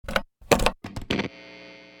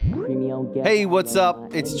Hey, what's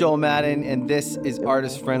up? It's Joel Madden, and this is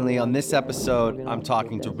Artist Friendly. On this episode, I'm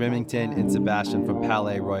talking to Remington and Sebastian from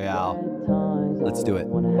Palaye, Royale. Let's do it.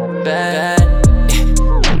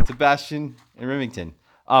 Sebastian and Remington.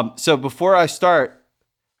 So before I start,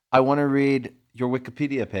 I want to read your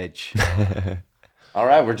Wikipedia page. All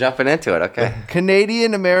right, we're jumping into it. Okay.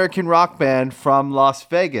 Canadian-American rock band from Las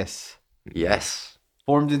Vegas. Yes.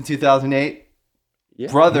 Formed in 2008.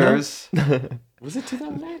 Yeah. Brothers. Was it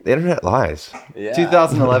 2008? The internet lies. Yeah.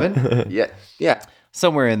 2011. Yeah.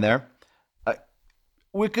 Somewhere in there.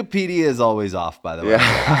 Wikipedia is always off, by the way.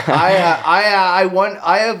 Yeah.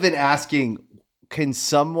 I have been asking,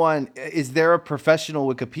 is there a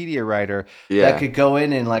professional Wikipedia writer that could go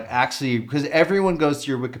in and actually, because everyone goes to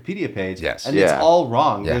your Wikipedia page, Yes. and it's all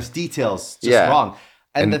wrong. Yeah. There's details just wrong.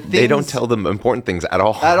 And they don't tell them important things at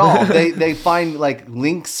all. At all. They find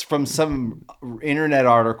links from some internet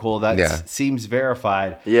article that seems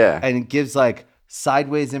verified. Yeah. And it gives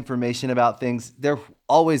sideways information about things. They're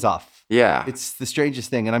always off. Yeah. It's the strangest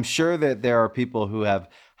thing. And I'm sure that there are people who have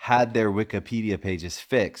had their Wikipedia pages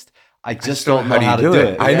fixed. I just don't know how to do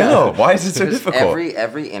it. I know. Why is it so difficult?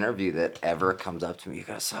 Every interview that ever comes up to me, you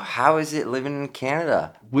go, so how is it living in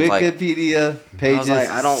Canada? Wikipedia pages I was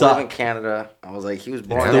I don't suck. live in Canada. I was he was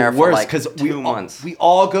born It's there the worst for 2 months. We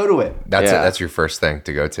all go to it. That's your first thing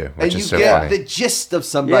to go to, which And you is so get funny. the gist of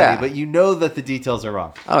somebody, but you know that the details are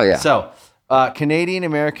wrong. Oh, yeah. So,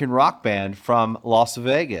 Canadian-American rock band from Las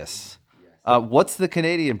Vegas. What's the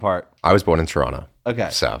Canadian part? I was born in Toronto. Okay.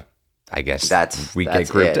 So I guess That's get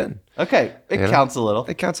grouped it. in. Okay. It counts a little.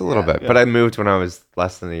 It counts a little bit. But I moved when I was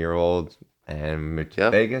less than a year old and moved to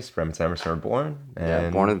Vegas. From Emerson were born.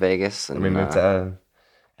 And born in Vegas. And we moved to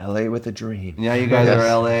LA with a dream. Now you guys are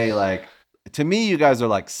LA, to me, you guys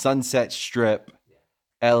are Sunset Strip,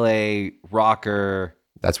 LA rocker.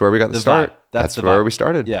 That's where we got the start. Vibe. That's the where vibe. we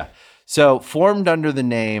started. Yeah. So formed under the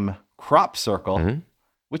name Crop Circle,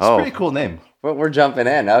 which is a pretty cool name. Well, we're jumping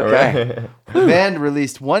in. Okay. The band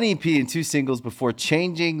released one EP and 2 singles before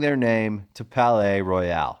changing their name to Palaye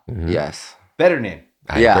Royale. Yes. Better name.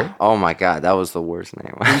 I agree. Oh, my God. That was the worst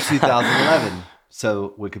name. In 2011,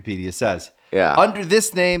 so Wikipedia says. Yeah. Under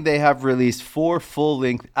this name, they have released 4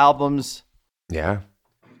 full-length albums. Yeah.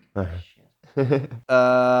 I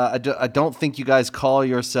don't think you guys call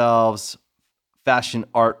yourselves fashion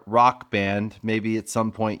art rock band. Maybe at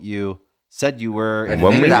some point you said you were. And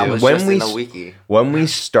When we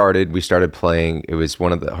started playing. It was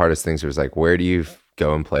one of the hardest things. It was where do you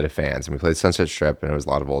go and play to fans? And we played Sunset Strip, and it was a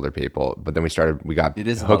lot of older people. But then we got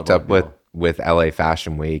hooked up with LA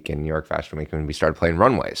Fashion Week and New York Fashion Week, and we started playing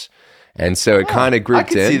runways. And so it kind of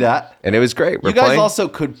grouped in. I could see that. And it was great. You guys also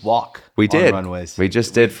could walk. We did. On runways. We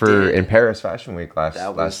just did in Paris Fashion Week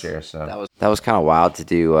last year. So that was kind of wild to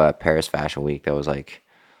do Paris Fashion Week. That was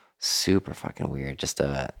super fucking weird. Just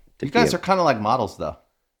you guys are kind of like models, though.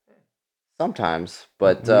 Sometimes,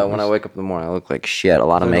 but when I wake up in the morning, I look like shit. A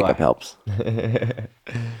lot of makeup helps.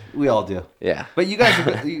 We all do. Yeah. But you guys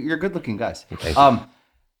you're good-looking guys.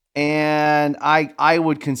 And I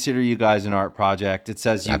would consider you guys an art project. It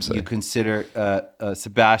says you consider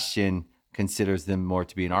Sebastian considers them more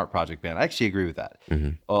to be an art project band. I actually agree with that.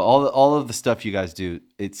 Mm-hmm. All of the stuff you guys do,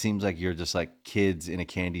 it seems like you're just like kids in a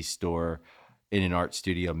candy store in an art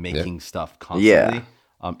studio making stuff constantly. Yeah.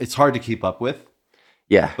 It's hard to keep up with.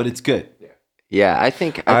 Yeah. But it's good. Yeah, I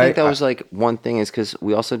think that was one thing is because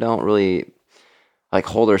we also don't really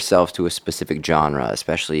hold ourselves to a specific genre,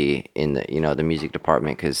 especially in the music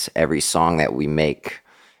department, because every song that we make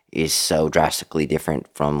is so drastically different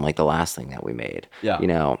from the last thing that we made. Yeah.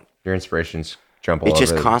 Your inspirations jump all over. It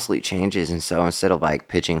just constantly changes, and so instead of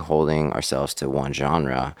holding ourselves to one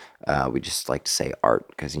genre, we just like to say art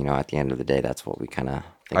because at the end of the day, that's what we kind of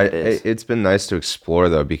think it is. It's been nice to explore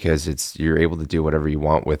though, because you're able to do whatever you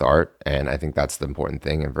want with art, and I think that's the important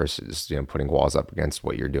thing. And versus putting walls up against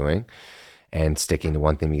what you're doing. And sticking to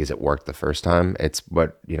one thing because it worked the first time. It's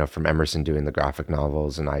what, from Emerson doing the graphic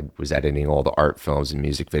novels, and I was editing all the art films and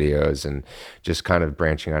music videos, and just kind of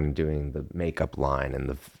branching out and doing the makeup line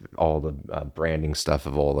and all the branding stuff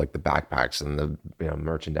of all the backpacks and the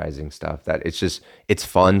merchandising stuff. That it's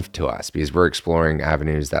fun to us because we're exploring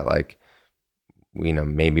avenues that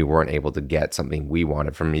maybe weren't able to get something we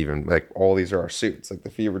wanted from even all these are our suits, the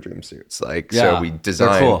Fever Dream suits. So we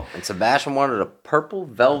designed. Cool. And Sebastian wanted a purple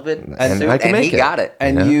velvet suit, and he got it.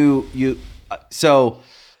 And you so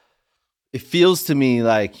it feels to me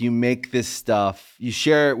like you make this stuff, you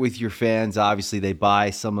share it with your fans. Obviously, they buy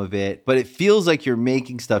some of it, but it feels like you're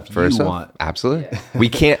making stuff you want. Absolutely.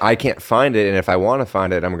 I can't find it, and if I want to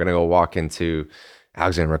find it, I'm gonna go walk into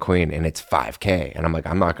Alexander McQueen, and it's $5,000, and I'm like,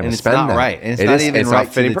 I'm not going to spend not that. right. And it's not even right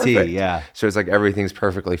to the T. Yeah. So it's like everything's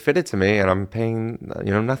perfectly fitted to me, and I'm paying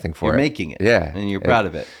nothing for it. You're making it. Yeah, and you're proud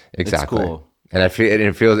of it. Exactly. It's cool. And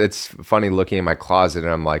it's funny looking in my closet,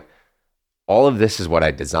 and I'm like, all of this is what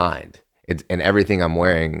I designed. And everything I'm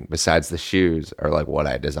wearing besides the shoes are like what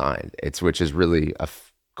I designed. Which is really a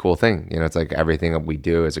cool thing. It's like everything that we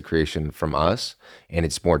do is a creation from us, and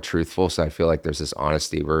it's more truthful. So I feel like there's this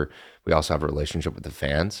honesty where we also have a relationship with the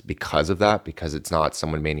fans because of that, because it's not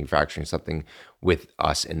someone manufacturing something with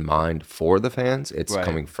us in mind for the fans. It's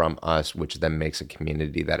coming from us, which then makes a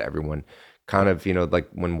community that everyone kind of, like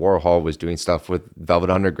when Warhol was doing stuff with Velvet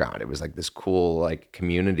Underground, it was like this cool like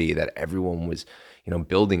community that everyone was,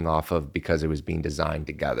 building off of because it was being designed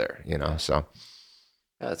together, so.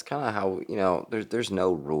 Yeah, it's kind of how, there's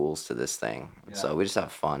no rules to this thing. Yeah. So we just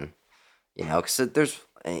have fun, because there's,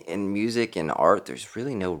 in music and art, there's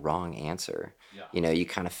really no wrong answer. Yeah. You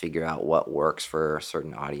kind of figure out what works for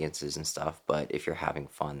certain audiences and stuff. But if you're having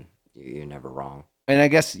fun, you're never wrong. And I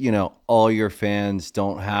guess, all your fans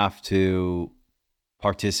don't have to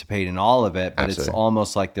participate in all of it, but Absolutely. It's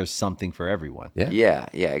almost like there's something for everyone. Yeah,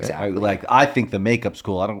 exactly. Like I think the makeup's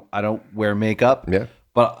cool. I don't wear makeup. Yeah.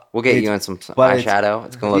 But we'll get you in some eyeshadow.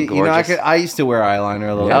 It's gonna look gorgeous. I used to wear eyeliner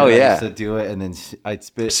a little bit. Oh yeah. I used to do it, and then I'd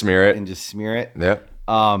smear it, and just smear it. Yep.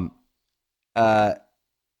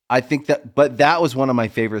 I think but that was one of my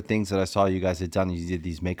favorite things that I saw you guys had done. You did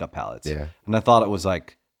these makeup palettes. Yeah. And I thought it was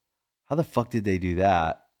like, how the fuck did they do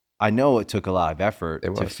that? I know it took a lot of effort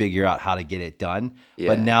to figure out how to get it done. Yeah.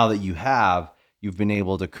 But now that you've been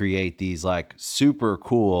able to create these like super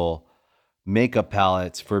cool makeup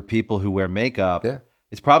palettes for people who wear makeup. Yeah.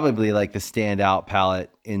 It's probably like the standout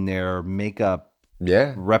palette in their makeup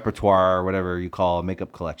repertoire or whatever you call a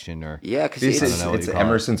makeup collection. Or because it's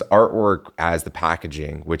Emerson's artwork as the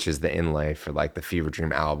packaging, which is the inlay for like the Fever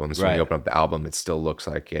Dream album. So when you open up the album, it still looks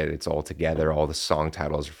like it. It's all together. All the song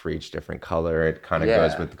titles are for each different color. It kind of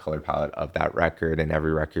goes with the color palette of that record. And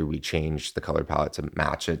every record we change the color palette to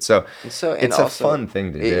match it. So it's a fun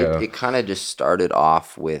thing to do. It kind of just started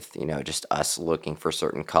off with, just us looking for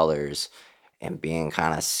certain colors and being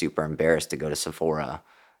kind of super embarrassed to go to Sephora.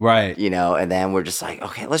 Right. And then we're just like,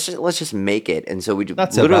 okay, let's just make it. And so we do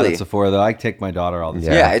not so bad at Sephora though. I take my daughter all the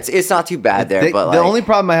time. Yeah, it's not too bad there. But the only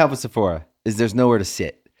problem I have with Sephora is there's nowhere to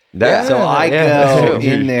sit. So I go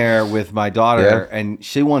in there with my daughter, and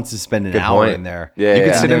she wants to spend an hour in there. Yeah,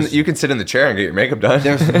 you can sit in the chair and get your makeup done.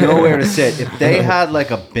 There's nowhere to sit. If they had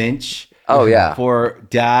like a bench. Oh yeah, for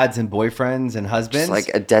dads and boyfriends and husbands, just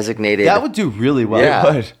like a designated. That would do really well.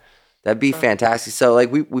 Yeah. That'd be fantastic. So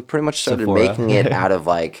like we pretty much started making it out of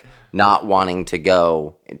like not wanting to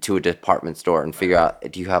go to a department store and figure out,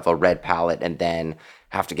 do you have a red palette, and then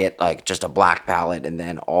have to get like just a black palette and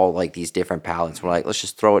then all like these different palettes. We're like, let's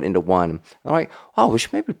just throw it into one. And I'm like, oh, we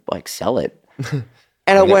should maybe like sell it. And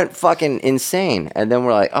it went fucking insane. And then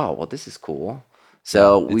we're like, oh, well, this is cool.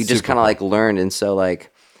 So we just kind of like learned. And so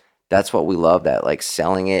like, that's what we love, that like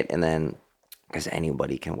selling it. And then because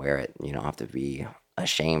anybody can wear it, you don't have to be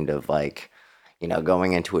ashamed of like,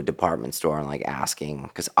 going into a department store and like asking,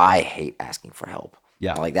 because I hate asking for help.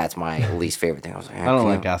 Yeah, like that's my least favorite thing. I was like, I don't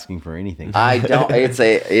like asking for anything. I don't.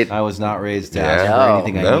 I was not raised to ask for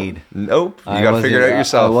anything I need. Nope. You got to figure it out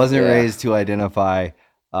yourself. I wasn't raised to identify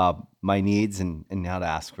my needs and how to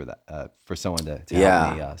ask for that for someone to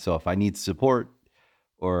help me. So if I need support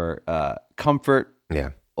or comfort,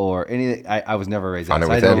 or anything, I was never raised. So I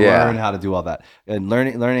had to learn how to do all that, and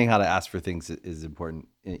learning how to ask for things is important.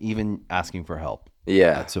 Even asking for help.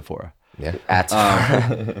 Yeah, at Sephora. Yeah, at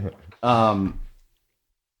Sephora.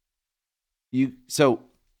 So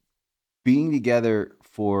being together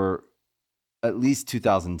for at least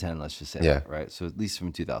 2010, let's just say that, right? So at least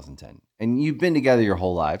from 2010, and you've been together your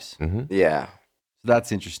whole lives. Mm-hmm. Yeah, so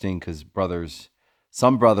that's interesting because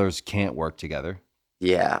some brothers can't work together.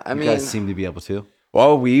 Yeah, you guys seem to be able to.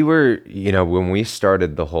 Well, we were, when we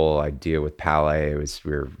started the whole idea with Palaye,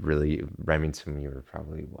 we were really, Remington, we were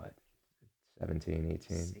probably, 17,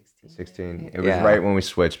 18, 16? It was right when we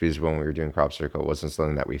switched, because when we were doing Crop Circle, it wasn't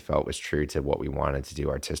something that we felt was true to what we wanted to do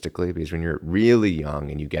artistically, because when you're really young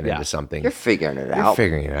and you get into something, you're figuring it out.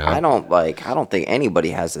 I don't think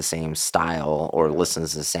anybody has the same style or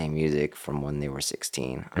listens to the same music from when they were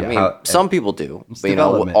 16. I mean, some people do, but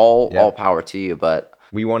all power to you, but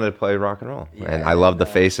we wanted to play rock and roll, and I love the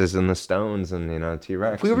Faces and the Stones and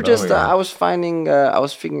T-Rex. We were just, I was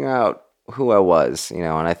figuring out who I was, and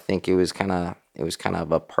I think it was kind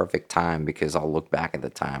of a perfect time, because I'll look back at the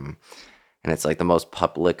time, and it's like the most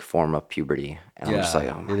public form of puberty, and I'm just like,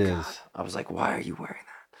 oh my God. I was like, why are you wearing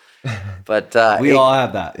But we all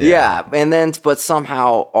have that. Yeah. And then, but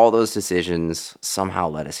somehow all those decisions somehow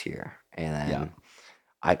led us here. And then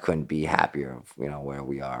I couldn't be happier of, where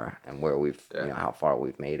we are and where we've, how far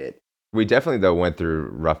we've made it. We definitely though went through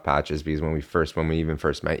rough patches because when we even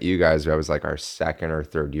first met you guys, that was like our second or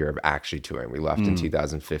third year of actually touring. We left in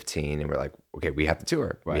 2015 and we're like, okay, we have to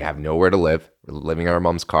tour. Right. We have nowhere to live. We're living in our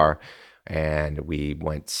mom's car. And we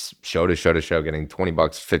went show to show, getting $20,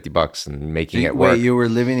 $50 and making it work. Wait, you were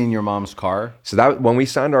living in your mom's car? So that when we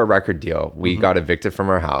signed our record deal, we got evicted from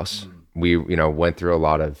our house. We, went through a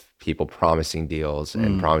lot of people promising deals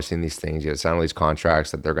and promising these things. You sign all these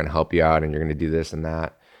contracts that they're going to help you out and you're going to do this and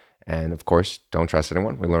that. And of course, don't trust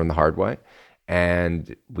anyone. We learned the hard way.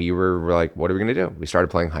 And we're like, what are we going to do? We started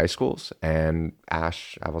playing high schools, and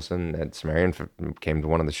Ash Avildsen at Sumerian came to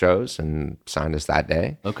one of the shows and signed us that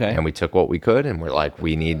day. Okay. And we took what we could, and we're like,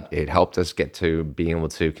 it helped us get to being able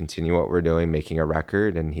to continue what we're doing, making a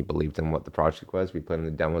record. And he believed in what the project was. We put in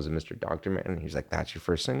the demos of Mr. Doctor Man, and he's like, that's your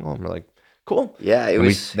first single? And we're like, cool. Yeah, it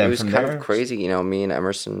was kind of crazy. Me and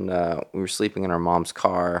Emerson, we were sleeping in our mom's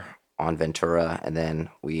car on Ventura, and then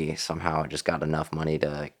we somehow just got enough money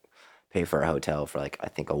to pay for a hotel for I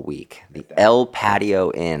think a week. The El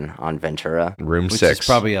Patio Inn on Ventura. Room 6. Which is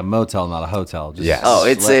probably a motel, not a hotel. Yes. Oh,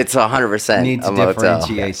 it's 100% need to a motel.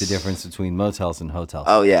 differentiate the difference between motels and hotels.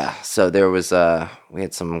 Oh yeah. So there was we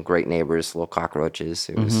had some great neighbors, little cockroaches.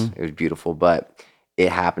 It was beautiful, but it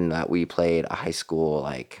happened that we played a high school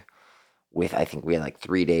I think we had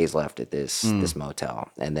 3 days left at this motel,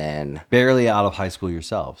 and then barely out of high school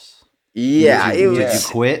yourselves. Yeah, did you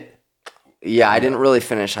quit? Yeah, I didn't really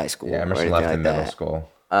finish high school. Yeah, Emerson left in middle school.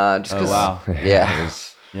 Just wow. Yeah.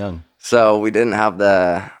 Young. So we didn't have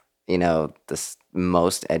the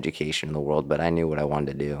most education in the world, but I knew what I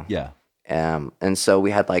wanted to do. Yeah. And so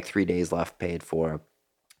we had 3 days left paid for,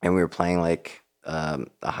 and we were playing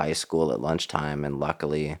a high school at lunchtime, and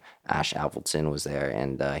luckily Ash Avildsen was there,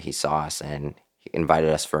 and he saw us and he invited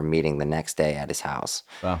us for a meeting the next day at his house.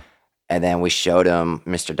 Wow. And then we showed him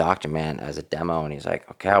Mr. Doctor Man as a demo, and he's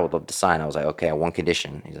like, okay, I would love to sign. I was like, okay, on one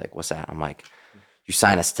condition. He's like, what's that? I'm like, you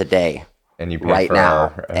sign us today. And you pay right for now,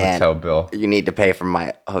 our hotel bill. You need to pay for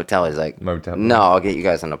my hotel. He's like, motel. No, I'll get you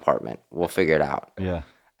guys an apartment. We'll figure it out. Yeah.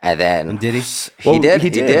 And then did he? He did.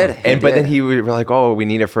 But then we're like, oh, we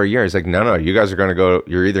need it for a year. He's like, no, you guys are going to go.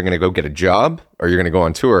 You're either going to go get a job or you're going to go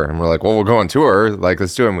on tour. And we're like, well, we'll go on tour.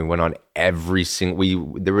 Let's do it. And we went on every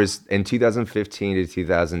single. There was in 2015 to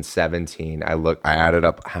 2017. I added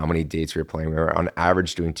up how many dates we were playing. We were on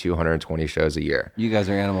average doing 220 shows a year. You guys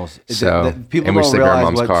are animals. So people don't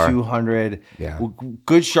realize what 200. Yeah.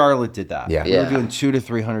 Good Charlotte did that. Yeah. We were doing 200 to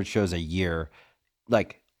 300 shows a year.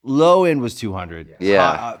 Low end was 200.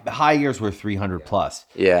 Yeah. High years were 300 plus.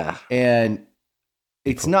 Yeah. And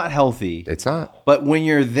it's not healthy. It's not. But when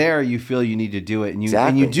you're there, you feel you need to do it. And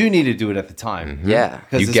you do need to do it at the time. Mm-hmm. Yeah.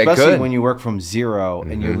 Because especially when you work from zero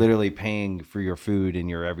and you're literally paying for your food and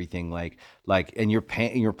your everything, and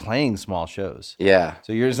you're playing small shows. Yeah.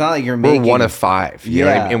 So it's not like you're making. We're one of 5. You know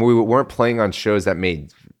what I mean? Yeah. And we weren't playing on shows that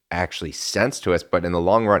made actually sense to us, but in the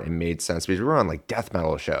long run it made sense because we were on death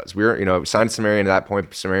metal shows. We were signed Sumerian at that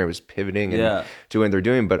point. Sumerian was pivoting and doing what they're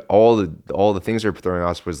doing, but all the things they're throwing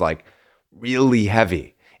us was really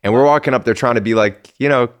heavy. And we're walking up there trying to be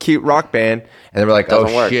cute rock band, and then we're like,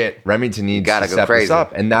 shit, Remington needs to step us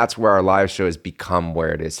up. And that's where our live show has become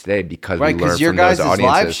where it is today because we learned your from those guys'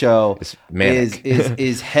 audiences. live show is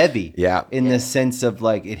is heavy. Yeah. In the sense of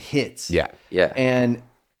it hits. Yeah. Yeah.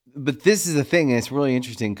 But this is the thing, and it's really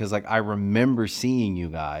interesting because I remember seeing you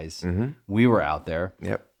guys. We were out there.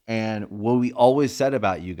 Yep. And what we always said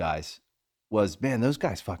about you guys was, man, those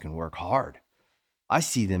guys fucking work hard. I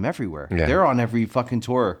see them everywhere. Yeah. They're on every fucking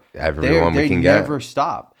tour. Everyone we can get. They never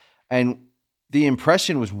stop. And the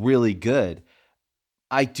impression was really good.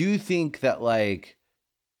 I do think that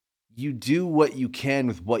you do what you can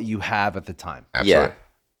with what you have at the time. Absolutely. Yeah.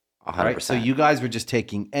 100%. Right? So you guys were just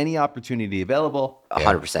taking any opportunity available.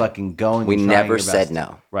 100%. Fucking going. We never said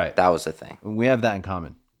no. Right. That was the thing. We have that in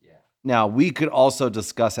common. Yeah. Now we could also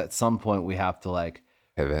discuss at some point we have to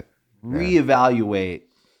pivot, reevaluate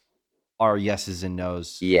our yeses and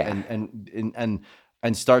nos. Yeah.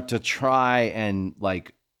 And start to try and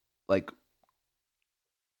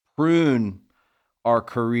prune our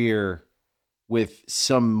career with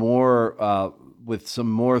some more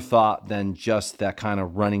thought than just that kind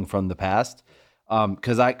of running from the past.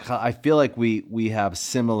 Because I feel like we have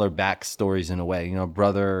similar backstories in a way,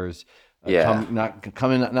 brothers, not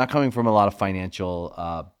coming from a lot of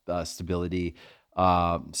financial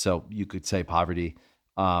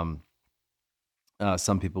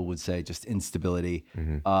Some people would say just instability,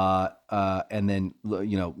 and then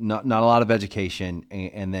not a lot of education,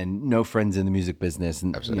 and then no friends in the music business,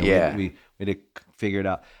 and we had to figure it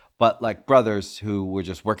out. But like brothers who were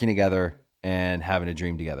just working together and having a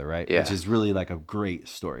dream together, right? Yeah. Which is really like a great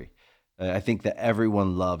story. I think that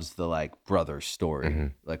everyone loves the like brother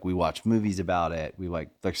story. Like we watch movies about it.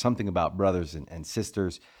 There's something about brothers and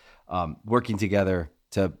sisters working together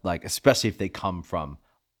to like, especially if they come from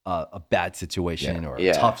a bad situation or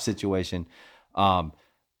a tough situation. And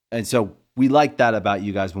so we like that about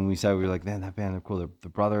you guys when we said, we were like, man, that band, they're cool. They're the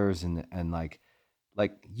brothers and like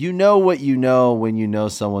what you know when you know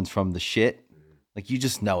someone's from the shit. Like you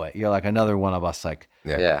just know it. You're like another one of us, like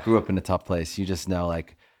grew up in a tough place. You just know,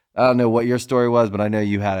 like, I don't know what your story was, but I know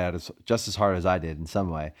you had it just as hard as I did in some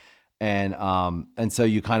way. And so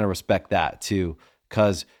you kind of respect that too,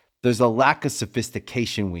 because there's a lack of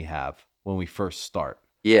sophistication we have when we first start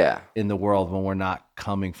in the world, when we're not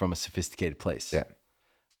coming from a sophisticated place. Yeah.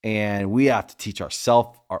 And we have to teach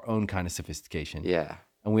ourselves our own kind of sophistication. Yeah.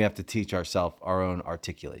 And we have to teach ourselves our own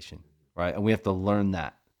articulation, right? And we have to learn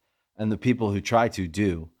that. And the people who try to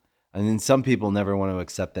do. And then some people never want to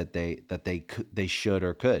accept that they should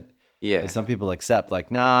or could. Yeah. And some people accept,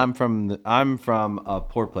 like, nah, I'm from a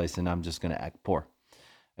poor place and I'm just gonna act poor.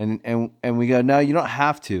 And we go, no, you don't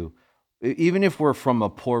have to. Even if we're from a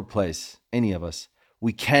poor place, any of us,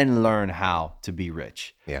 we can learn how to be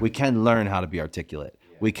rich. Yeah. We can learn how to be articulate.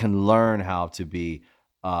 Yeah. We can learn how to be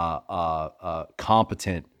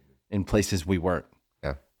competent in places we weren't.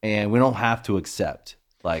 Yeah. And we don't have to accept,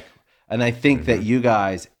 like, and I think that you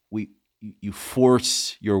guys, you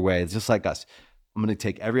force your way. It's just like us. I'm going to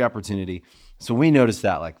take every opportunity. So we noticed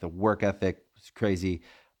that, like, the work ethic was crazy.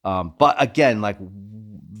 But again, like,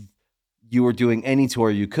 you were doing any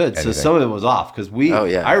tour you could. Anything. So some of it was off because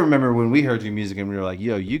I remember when we heard your music and we were like,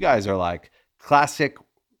 yo, you guys are like classic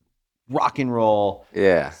rock and roll.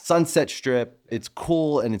 Yeah. Sunset Strip. It's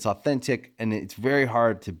cool and it's authentic and it's very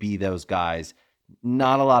hard to be those guys.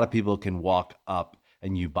 Not a lot of people can walk up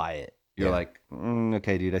and you buy it. You're like,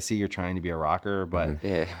 okay, dude, I see you're trying to be a rocker, but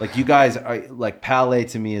like you guys are like, Palaye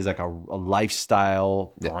to me is like a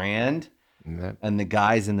lifestyle brand. And the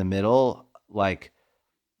guys in the middle, like,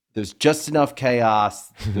 there's just enough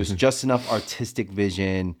chaos. There's just enough artistic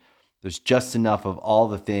vision. There's just enough of all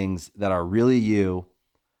the things that are really you.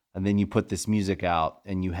 And then you put this music out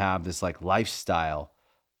and you have this like lifestyle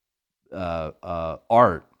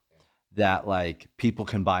art that like people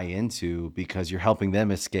can buy into because you're helping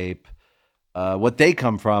them escape what they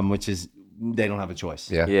come from, which is they don't have a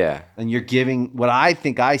choice. Yeah. Yeah. And you're giving, what I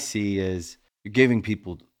think I see is you're giving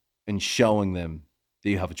people and showing them that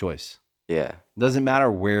you have a choice. Yeah. It doesn't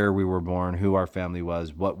matter where we were born, who our family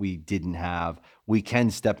was, what we didn't have. We can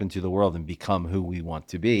step into the world and become who we want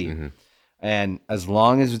to be. Mm-hmm. And as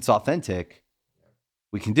long as it's authentic,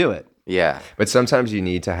 we can do it. Yeah. But sometimes you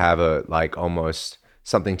need to have a, like, almost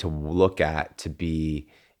something to look at to be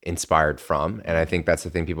inspired from. And I think that's the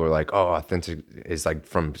thing. People are like, oh, authentic is like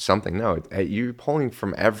from something. No, you're pulling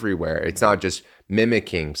from everywhere. It's not just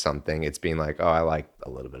mimicking something. It's being like, oh, I like a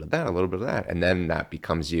little bit of that, a little bit of that. And then that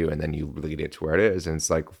becomes you. And then you lead it to where it is. And it's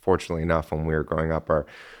like, fortunately enough, when we were growing up,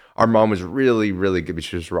 our mom was really, really good.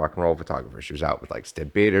 She was a rock and roll photographer. She was out with like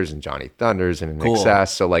Stid Baders and Johnny Thunders and In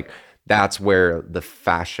Excess. So like, that's where the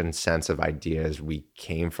fashion sense of ideas we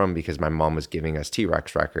came from, because my mom was giving us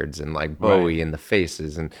T-Rex records and like Bowie and the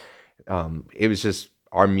Faces. And it was just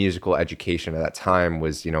our musical education at that time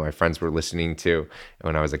was, my friends were listening to, and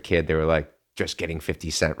when I was a kid, they were like just getting 50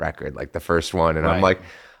 Cent record, like the first one. And I'm like,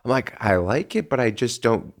 I like it, but I just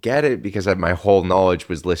don't get it because my whole knowledge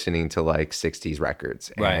was listening to like 60s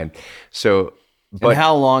records. Right. And so, but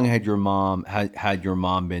how long had your mom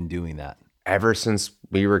been doing that? Ever since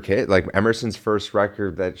we were kids. Like Emerson's first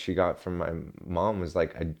record that she got from my mom was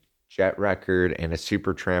like a Jet record and a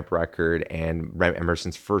Supertramp record. And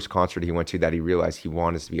Emerson's first concert he went to that he realized he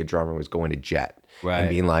wanted to be a drummer was going to Jet. Right. And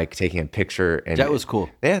being like taking a picture. And Jet was cool.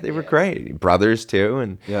 Yeah, they were great. Brothers too.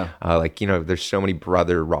 And there's so many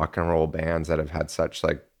brother rock and roll bands that have had such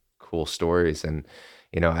like cool stories. And,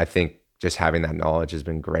 I think just having that knowledge has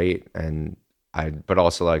been great. And but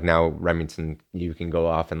also like now Remington, you can go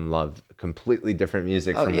off and love completely different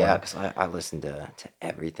music. Oh yeah, because I listen to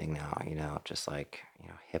everything now. Just like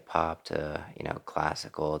hip hop to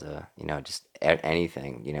classical to just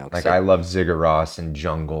anything. Like I love Ziggy Ross and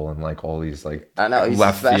Jungle and like all these like I know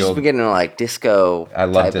left field. I've just been getting into like disco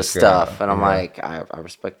type of stuff, and I'm like I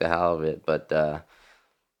respect the hell of it, but.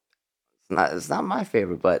 It's not my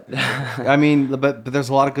favorite, but I mean, but there's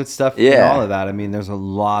a lot of good stuff in all of that. I mean, there's a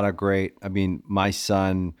lot of great. I mean, my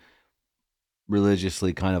son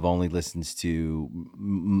religiously kind of only listens to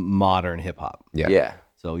modern hip hop. Yeah.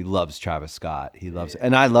 So he loves Travis Scott. He loves,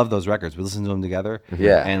 and I love those records. We listen to them together.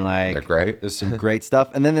 Yeah. And like, They're great. There's some great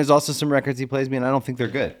stuff. And then there's also some records he plays me, and I don't think they're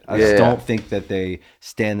good. I just don't think that they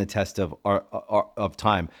stand the test of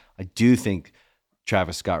time. I do think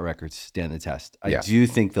Travis Scott records stand the test. I do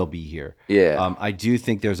think they'll be here. Yeah. I do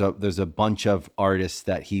think there's a bunch of artists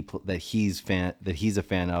that he's a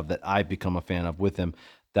fan of, that I've become a fan of with him,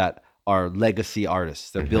 that are legacy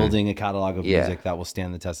artists. They're building a catalog of music that will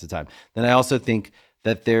stand the test of time. Then I also think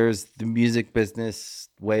that there's the music business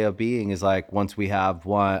way of being is like, once we have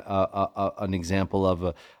an example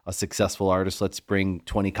of a successful artist, let's bring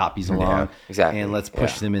 20 copies along, and let's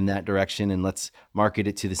push them in that direction, and let's market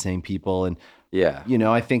it to the same people. And you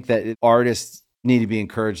know, I think that artists need to be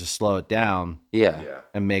encouraged to slow it down,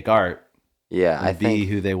 and make art. I think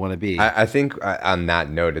who they want to be. I think on that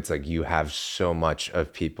note, it's like you have so much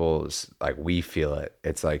of people's, like, we feel it.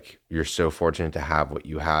 It's like you're so fortunate to have what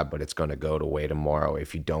you have, but it's going to go away tomorrow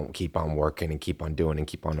if you don't keep on working and keep on doing and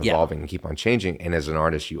keep on evolving and keep on changing. And as an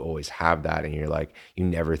artist, you always have that, and you're like, you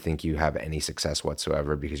never think you have any success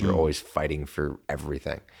whatsoever because you're always fighting for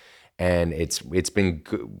everything. And it's been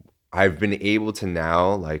good. I've been able to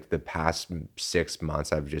now, like the past 6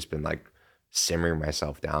 months, I've just been like simmering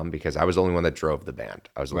myself down, because I was the only one that drove the band.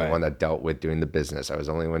 I was the only one that dealt with doing the business. I was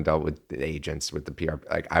the only one that dealt with the agents, with the PR.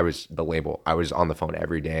 Like, I was the label. I was on the phone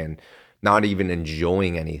every day and not even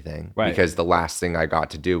enjoying anything, because the last thing I got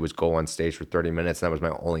to do was go on stage for 30 minutes. And that was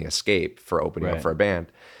my only escape for opening up for a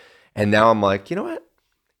band. And now I'm like, you know what?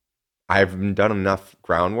 I've done enough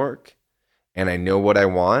groundwork and I know what I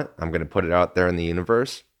want. I'm going to put it out there in the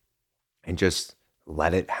universe and just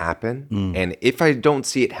let it happen. And if I don't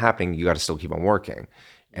see it happening, you got to still keep on working.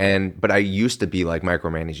 But I used to be like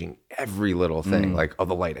micromanaging every little thing, like, oh,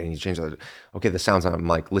 the light, I need to change that. Okay, the sounds. I'm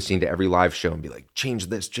like listening to every live show and be like, change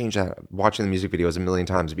this, change that. Watching the music videos a million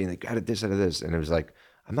times, being like, edit this, and it was like,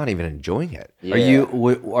 I'm not even enjoying it.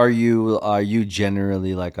 Are you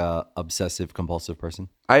generally like a obsessive compulsive person?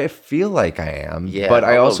 I feel like I am, but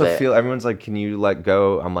I also feel everyone's like, can you let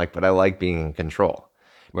go? I'm like, but I like being in control.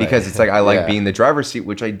 Because it's like, I like being the driver's seat,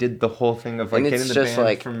 which I did the whole thing of like getting the band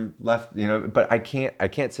like, from left, you know, but I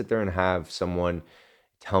can't sit there and have someone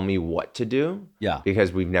tell me what to do.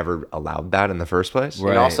 Because we've never allowed that in the first place.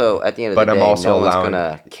 And also at the end of the day, no one's going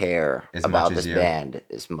to care about this band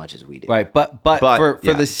as much as we do. Right. But for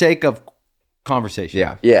the sake of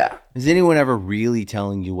conversation. Is anyone ever really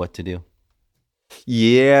telling you what to do?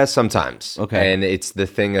 Yeah, sometimes. Okay. And it's the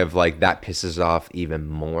thing of like, that pisses off even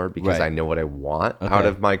more because I know what I want out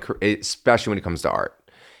of my career, especially when it comes to art.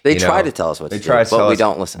 They try to tell us what to do, but we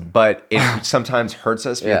don't listen. But it sometimes hurts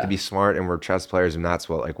us. We have to be smart, and we're chess players, and that's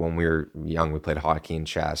what, like, when we were young, we played hockey and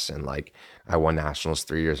chess, and like I won nationals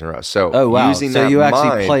 3 years in a row. So using that you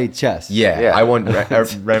actually played chess? Yeah. I won.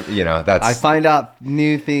 You know, that's. I find out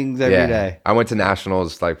new things every day. I went to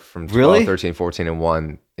nationals like from 12, 13, 14, and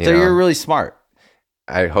won. You're really smart.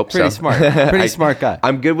 I hope Pretty so. Pretty smart guy.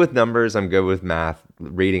 I'm good with numbers. I'm good with math.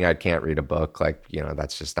 Reading, I can't read a book. Like, you know,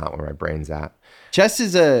 that's just not where my brain's at. Chess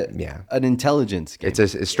is an intelligence game. It's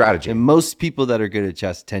a strategy. And most people that are good at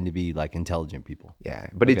chess tend to be like intelligent people. Yeah,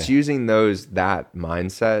 but it's using that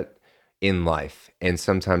mindset in life, and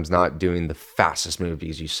sometimes not doing the fastest move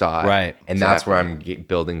because you saw it. Right. And that's where I'm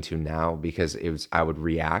building to now, because I would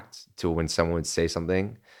react to when someone would say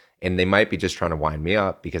something. And they might be just trying to wind me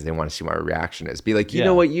up because they want to see what my reaction is. Be like, you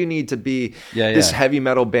know what, you need to be this heavy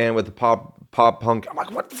metal band with the pop punk. I'm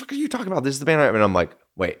like, what the fuck are you talking about? This is the band. And I'm like,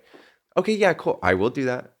 wait, okay, yeah, cool. I will do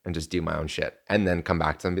that and just do my own shit. And then come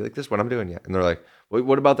back to them and be like, this is what I'm doing. Yeah. And they're like, wait,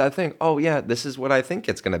 what about that thing? Oh yeah, this is what I think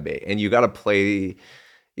it's going to be. And you got to play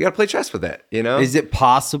chess with it, you know? Is it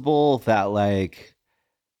possible that, like,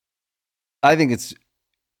 I think it's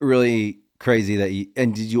really crazy that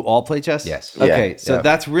did you all play chess? Yes. Okay. So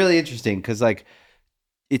that's really interesting, because like,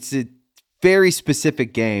 it's a very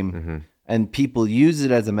specific game and people use it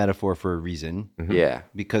as a metaphor for a reason. Yeah.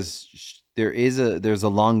 Because there's a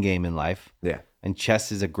long game in life. Yeah. And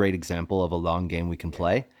chess is a great example of a long game we can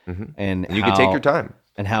play. And you can take your time.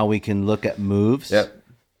 And how we can look at moves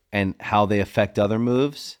and how they affect other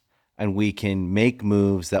moves. And we can make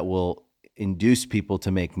moves that will induce people to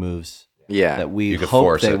make moves that we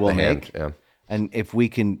hope they will make. And if we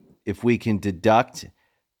can deduct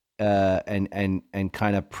and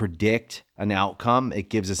kind of predict an outcome, it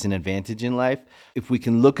gives us an advantage in life. If we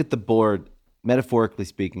can look at the board, metaphorically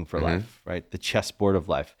speaking, for life, right? The chessboard of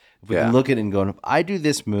life. If we can look at it and go, if I do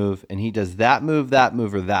this move and he does that move,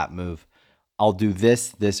 or that move, I'll do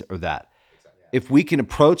this, or that. if we can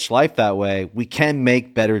approach life that way, we can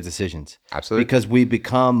make better decisions. Absolutely. Because we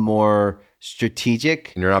become more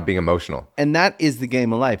strategic. And you're not being emotional. And that is the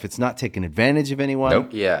game of life. It's not taking advantage of anyone. Nope.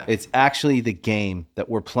 Yeah. It's actually the game that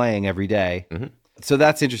we're playing every day. Mm-hmm. So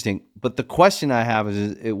that's interesting. But the question I have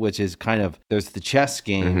is, which is kind of, there's the chess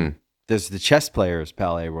game. Mm-hmm. There's the chess players,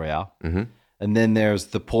 Palaye Royale. Mm-hmm. And then there's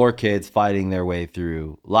the poor kids fighting their way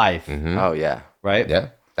through life. Mm-hmm. Oh, yeah. Mm. Right? Yeah.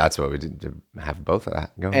 That's what we did, to have both of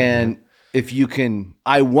that going. And if you can,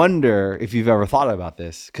 I wonder if you've ever thought about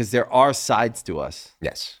this, because there are sides to us.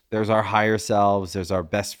 Yes. There's our higher selves. There's our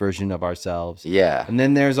best version of ourselves. Yeah. And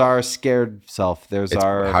then there's our scared self. There's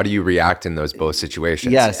our... How do you react in those both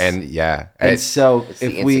situations? Yes. And yeah. And so It's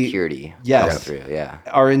if the we... insecurity. Yes. going through. Yeah.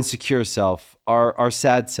 Our insecure self, our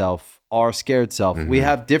sad self, our scared self. Mm-hmm. We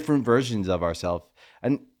have different versions of ourselves.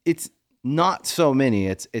 And it's not so many.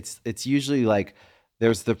 It's usually like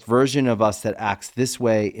there's the version of us that acts this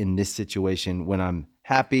way in this situation when I'm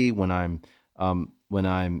happy, when I'm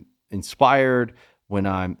inspired,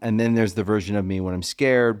 and then there's the version of me when I'm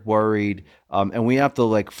scared, worried. And we have to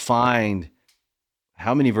like find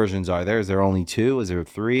how many versions are there? Is there only 2? Is there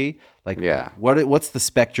 3? Like, Yeah. What's the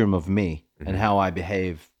spectrum of me and how I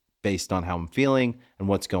behave based on how I'm feeling and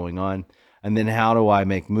what's going on? And then how do I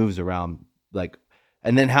make moves around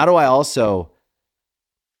and then how do I also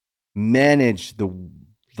manage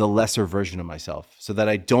the lesser version of myself so that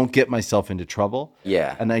I don't get myself into trouble?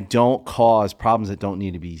 Yeah. And I don't cause problems that don't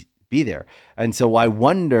need to be there. And so I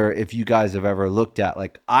wonder if you guys have ever looked at,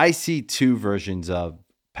 like, I see 2 versions of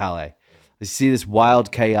Palaye. I see this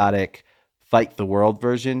wild, chaotic, fight the world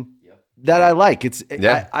version that I like.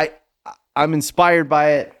 I'm inspired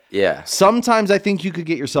by it. Yeah. Sometimes I think you could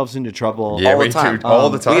get yourselves into trouble. Yeah, all the we time. do all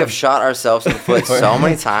the time. We have shot ourselves in the foot so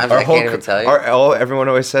many times. I can't even tell you. Everyone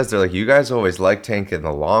always says, they're like, you guys always like taking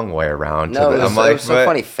the long way around. No, it I'm was so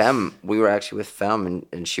funny. Femme, we were actually with Femme,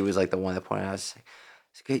 and she was like the one that pointed out, I was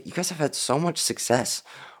like, you guys have had so much success,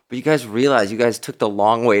 but you guys realize you guys took the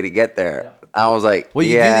long way to get there. I was like, well,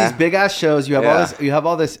 you do these big ass shows. You have all Yeah. this. You have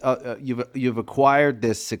all this. You've acquired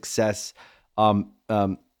this success.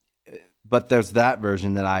 But there's that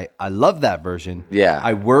version that I love that version. Yeah.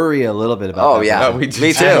 I worry a little bit about. Oh that yeah, No, we do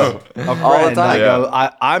me too. too. All the time. I go.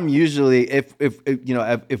 I'm usually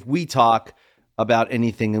if we talk about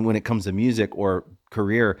anything and when it comes to music or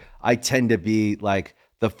career, I tend to be like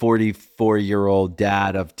the 44-year-old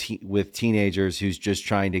dad with teenagers who's just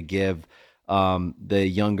trying to give the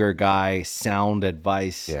younger guy sound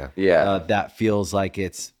advice. Yeah. That feels like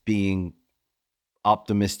it's being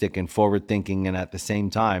optimistic and forward thinking, and at the same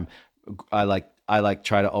time, I like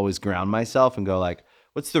try to always ground myself and go like,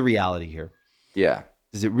 what's the reality here? Yeah.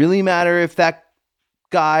 Does it really matter if that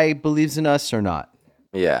guy believes in us or not?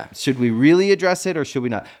 Yeah. Should we really address it or should we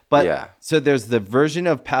not? But Yeah. so there's the version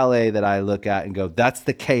of Palaye that I look at and go, that's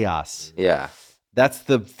the chaos. Yeah. That's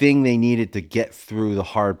the thing they needed to get through the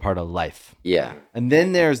hard part of life. Yeah. And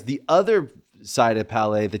then there's the other side of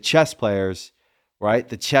Palaye, the chess players, right?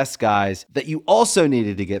 The chess guys that you also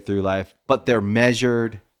needed to get through life, but they're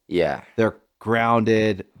measured, Yeah. they're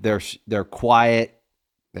grounded, they're quiet,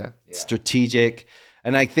 Yeah. strategic.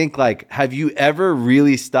 And I think, like, have you ever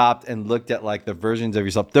really stopped and looked at like the versions of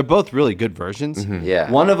yourself? They're both really good versions. Yeah.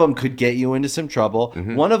 One of them could get you into some trouble.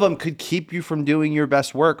 One of them could keep you from doing your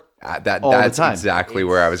best work. That's the time. exactly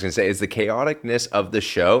where I was going to say is the chaoticness of the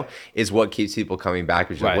show is what keeps people coming back.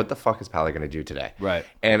 Which is like, Right. what the fuck is Palaye going to do today? Right.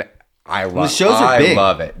 And I the shows are big.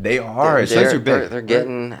 love it. They are. shows are big. They're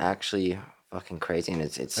getting actually fucking crazy, and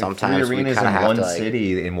it's Like sometimes 3 we arenas kind of in have one to like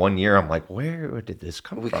city in 1 year. I'm like, where did this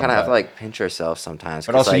come we from? kind of have to like pinch ourselves sometimes.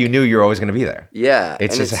 But 'cause, also, like, you knew you were always going to be there. yeah,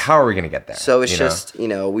 It's and just how are we going to get there? So it's you know? just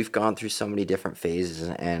we've gone through so many different phases,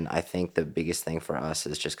 and I think the biggest thing for us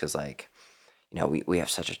is just because like we have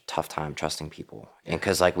such a tough time trusting people, and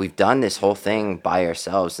because like we've done this whole thing by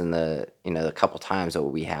ourselves, and the couple times that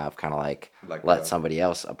we have kind of like let somebody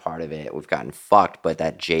else a part of it, we've gotten fucked, but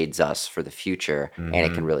that jades us for the future, and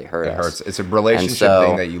it can really hurt It us. hurts. It's a relationship so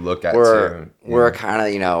thing that you look at we're, too. We're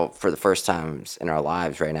kind of for the first times in our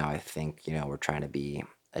lives right now, I think we're trying to be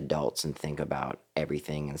adults and think about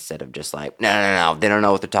everything instead of just like no, they don't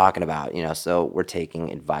know what they're talking about, so we're taking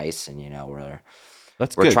advice, and we're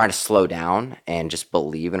good. trying to slow down and just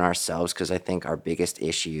believe in ourselves, because I think our biggest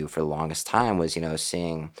issue for the longest time was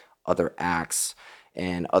seeing other acts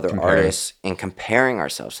and other artists and comparing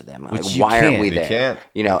ourselves to them. Like, Which you why aren't we can't. there?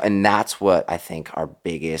 You can't. And that's what I think our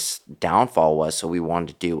biggest downfall was. So we wanted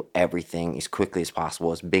to do everything as quickly as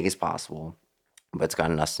possible, as big as possible, but it's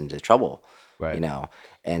gotten us into trouble. Right.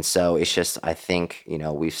 And so it's just, I think,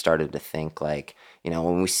 we've started to think like,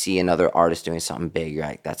 when we see another artist doing something big, you're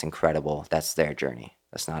like, that's incredible. That's their journey.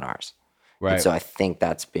 That's not ours. Right. And so I think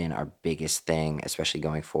that's been our biggest thing, especially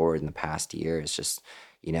going forward in the past year, is just,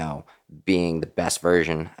 being the best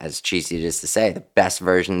version, as cheesy it is to say, the best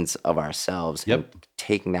versions of ourselves. Yep. And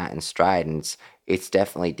taking that in stride. And it's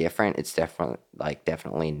definitely different. It's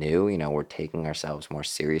definitely new. We're taking ourselves more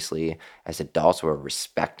seriously as adults. We're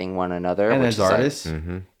respecting one another. And which as is like, artists.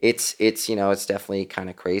 it's it's definitely kind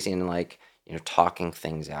of crazy, and like, talking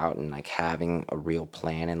things out and like having a real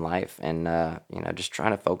plan in life, and just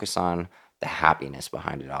trying to focus on the happiness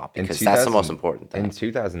behind it all, because that's the most important thing. In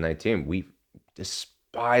 2019, we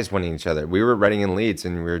despised winning each other. We were writing in Leeds,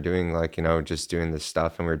 and we were doing like, just doing this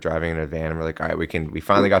stuff, and we were driving in a van, and we're like, all right, we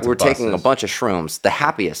finally got to We're buses. taking a bunch of shrooms, the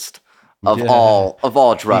happiest of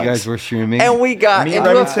all drugs. You guys were shrooming, and we got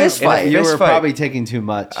into a fist fight. You were probably taking too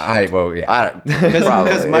much. Because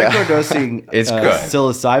microdosing it's good.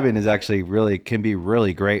 Psilocybin is actually can be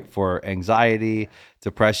really great for anxiety,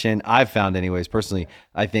 depression. I've found, anyways, personally.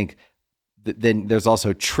 I think then there's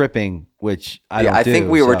also tripping, which I think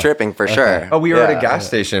we were tripping for sure. Oh, we were at a gas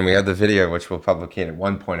station. We had the video, which we'll publicate at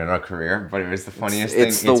one point in our career, but it was the funniest thing.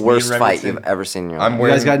 It's the worst fight you've ever seen in your life. You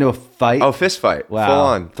guys got into a fight? Oh, fist fight. Wow. Full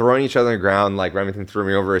on. Throwing each other on the ground. Like Remington threw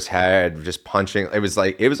me over his head, just punching. It was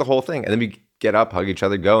a whole thing. And then we get up, hug each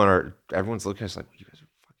other, go, and everyone's looking at us like, you guys are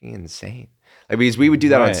fucking insane. Like, because we would do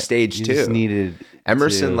that on stage you too. Just needed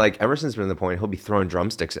Emerson's been to the point, he'll be throwing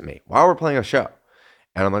drumsticks at me while we're playing a show.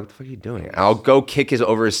 And I'm like, what the fuck are you doing? And I'll go kick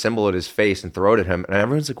over his cymbal at his face and throw it at him. And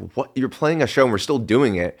everyone's like, what? You're playing a show and we're still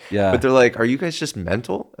doing it. Yeah. But they're like, are you guys just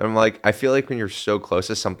mental? And I'm like, I feel like when you're so close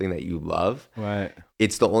to something that you love, right,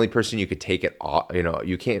 it's the only person you could take it off.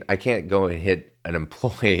 I can't go and hit an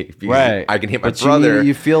employee because I can hit my brother.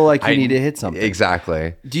 You feel like you need to hit something.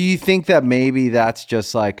 Exactly. Do you think that maybe that's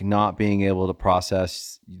just like not being able to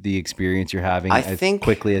process the experience you're having as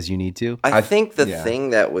quickly as you need to? I think the thing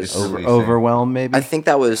that was overwhelmed, maybe. I think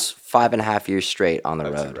that was 5.5 years straight on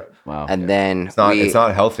the road. Wow. And then it's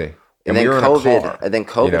not healthy. And then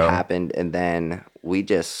COVID happened, and then we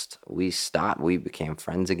stopped. We became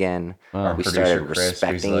friends again. We started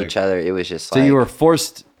respecting each other. It was just like, so you were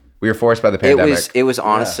forced. We were forced by the pandemic. It was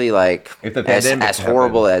honestly like, as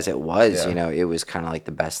horrible as it was, it was kind of like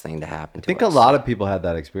the best thing to happen to us. I think a lot of people had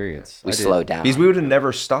that experience. We slowed down. Because we would have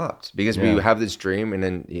never stopped, because we have this dream, and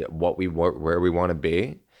then where we want to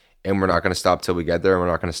be, and we're not going to stop till we get there, and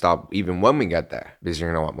we're not going to stop even when we get there, because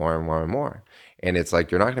you're going to want more and more and more. And it's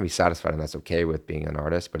like, you're not going to be satisfied, and that's okay with being an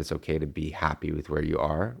artist, but it's okay to be happy with where you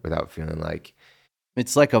are without feeling like...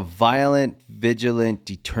 It's like a violent, vigilant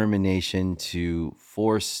determination to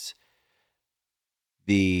force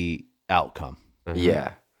the outcome.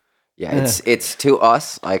 Yeah. It's to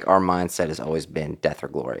us, like, our mindset has always been death or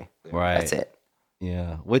glory. Right. That's it.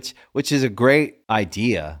 Yeah. Which is a great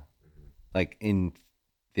idea. Like, in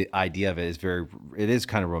the idea of it is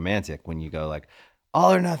kind of romantic when you go like,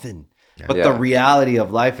 all or nothing. But the reality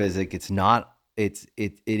of life is like, it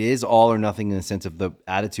is all or nothing in the sense of the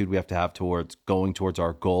attitude we have to have towards going towards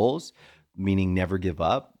our goals, meaning never give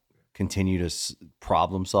up, continue to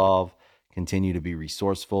problem solve, continue to be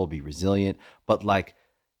resourceful, be resilient. But like,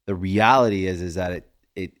 the reality is that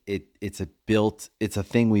it's a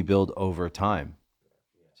thing we build over time.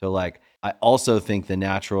 So like, I also think the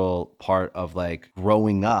natural part of like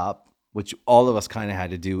growing up, which all of us kind of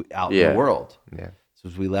had to do out in the world. Yeah. So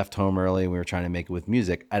as we left home early and we were trying to make it with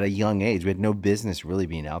music at a young age, we had no business really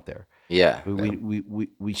being out there. Yeah.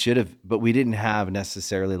 We should have, but we didn't have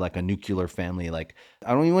necessarily like a nuclear family. Like,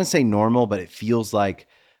 I don't even want to say normal, but it feels like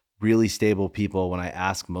really stable people. When I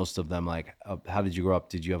ask most of them, like, how did you grow up?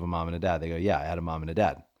 Did you have a mom and a dad? They go, yeah, I had a mom and a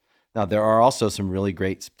dad. Now, there are also some really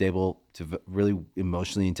great, stable, to really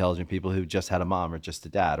emotionally intelligent people who just had a mom or just a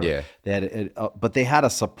dad. Or they had, but they had a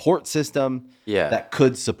support system that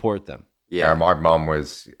could support them. Yeah, our mom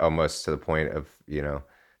was almost to the point of,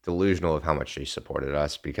 delusional of how much she supported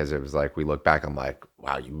us, because it was like, we look back, I'm like,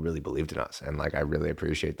 wow, you really believed in us. And like, I really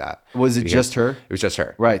appreciate that. Was it just her? It was just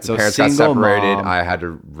her. Right. So parents got separated. Mom. I had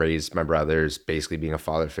to raise my brothers, basically being a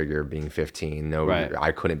father figure, being 15.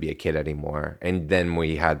 I couldn't be a kid anymore. And then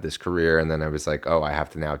we had this career, and then I was like, oh, I have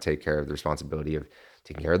to now take care of the responsibility of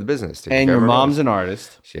taking care of the business. And your mom's an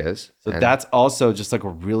artist. She is. So that's also just like a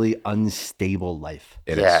really unstable life.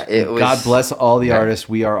 It is. God bless all the artists.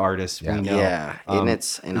 We are artists. Yeah. We know. Yeah. And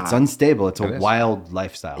it's unstable. It's a wild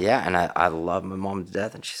lifestyle. Yeah. And I love my mom to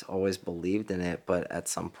death, and she's always believed in it. But at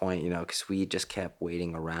some point, because we just kept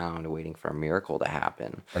waiting around, waiting for a miracle to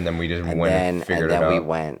happen. And then we just went and figured it out. And then we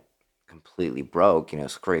went completely broke,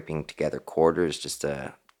 scraping together quarters just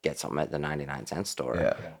to get something at the 99-cent store.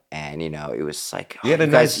 Yeah. And, it was like, you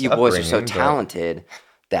boys are so talented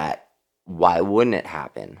that why wouldn't it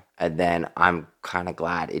happen? And then I'm kind of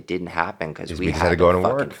glad it didn't happen because we just had had to go to and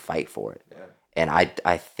fucking work. fight for it. Yeah. And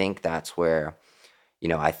I think that's where,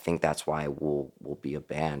 I think that's why we'll be a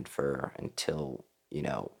band for until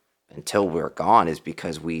we're gone, is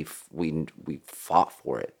because we fought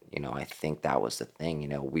for it. I think that was the thing.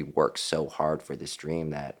 We worked so hard for this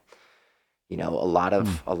dream that a lot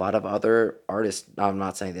of other artists, I'm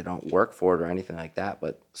not saying they don't work for it or anything like that,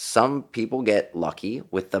 but some people get lucky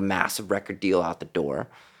with the massive record deal out the door.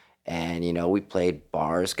 And, we played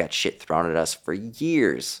bars, got shit thrown at us for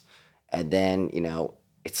years. And then,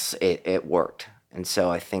 it worked. And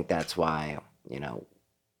so I think that's why, we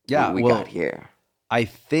got here. I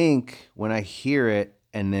think when I hear it,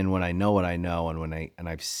 and then when I know what I know, and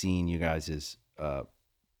I've seen you guys'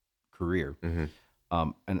 career, and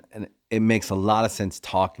it makes a lot of sense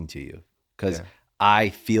talking to you, because I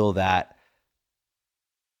feel that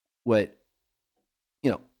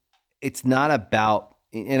it's not about,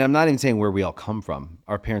 and I'm not even saying where we all come from.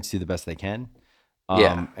 Our parents do the best they can.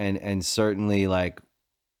 And certainly, like,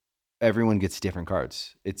 everyone gets different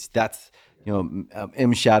cards.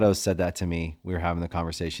 M Shadow said that to me. We were having the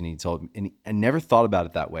conversation. He told me, and I never thought about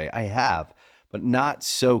it that way. I have, but not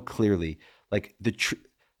so clearly. Like,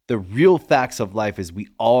 the real facts of life is we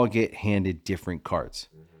all get handed different cards.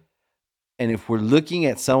 And if we're looking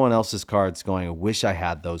at someone else's cards going, I wish I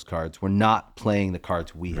had those cards, we're not playing the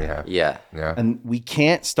cards we have. Yeah. And we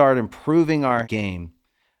can't start improving our game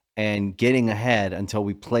and getting ahead until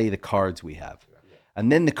we play the cards we have.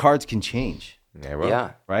 And then the cards can change.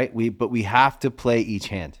 Yeah. Right? But we have to play each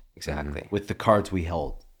hand. Exactly. With the cards we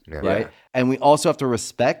hold. Yeah. Right? And we also have to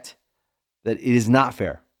respect that it is not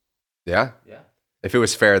fair. Yeah. If it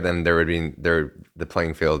was fair, then the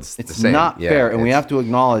playing field's the same. It's not fair, and we have to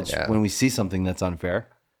acknowledge when we see something that's unfair,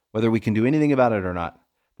 whether we can do anything about it or not.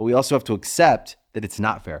 But we also have to accept that it's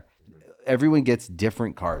not fair. Everyone gets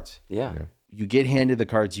different cards. Yeah. You get handed the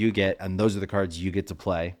cards you get, and those are the cards you get to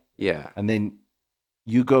play. Yeah. And then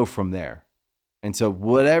you go from there. And so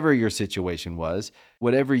whatever your situation was,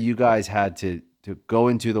 whatever you guys had to go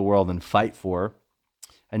into the world and fight for,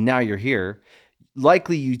 and now you're here,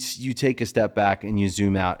 likely you take a step back and you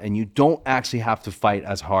zoom out, and you don't actually have to fight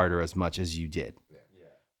as hard or as much as you did.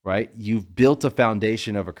 Right? You've built a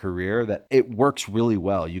foundation of a career that it works really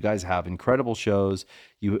well. You guys have incredible shows.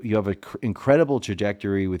 You have an incredible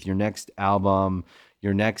trajectory with your next album,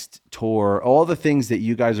 your next tour. All the things that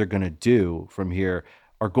you guys are going to do from here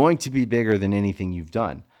are going to be bigger than anything you've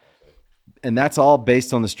done. And that's all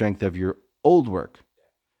based on the strength of your old work.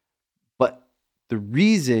 But the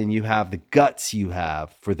reason you have the guts you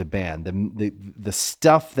have for the band, the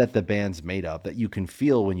stuff that the band's made of, that you can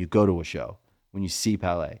feel when you go to a show, when you see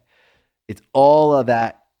Palaye, it's all of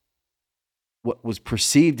that, what was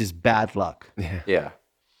perceived as bad luck. Yeah.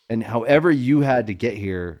 And however you had to get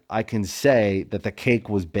here, I can say that the cake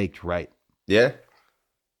was baked right. Yeah.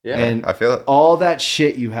 Yeah. And I feel it. All that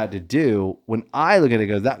shit you had to do, when I look at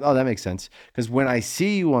it, that makes sense. Because when I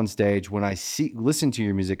see you on stage, when I listen to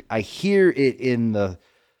your music, I hear it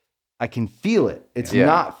I can feel it. It's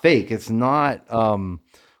not fake. It's not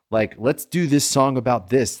like, let's do this song about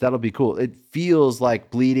this. That'll be cool. It feels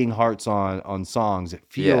like bleeding hearts on songs. It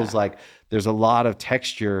feels like there's a lot of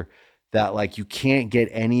texture that, like, you can't get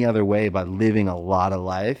any other way by living a lot of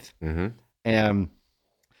life. Mm-hmm. And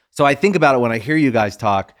so I think about it when I hear you guys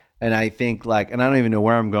talk, and I think, like, and I don't even know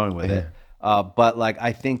where I'm going with it, but, like,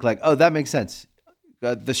 I think, like, oh, that makes sense.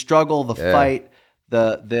 The struggle, the fight,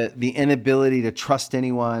 the inability to trust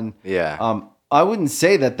anyone. Yeah. I wouldn't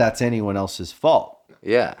say that that's anyone else's fault.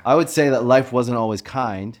 Yeah. I would say that life wasn't always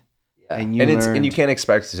kind. Yeah. And you can't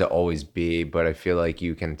expect it to always be, but I feel like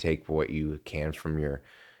you can take what you can from your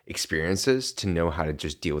experiences to know how to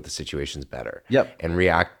just deal with the situations better. Yep. And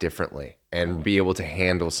react differently and be able to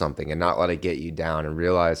handle something and not let it get you down, and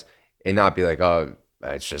realize, and not be like, oh,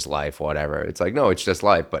 it's just life, whatever. It's like, no, it's just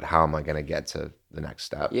life, but how am I going to get to the next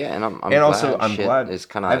step? Yeah. And I'm glad it's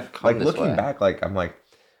kind of like looking back, like, I'm like,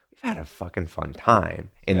 we've had a fucking fun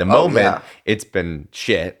time. In the moment, it's been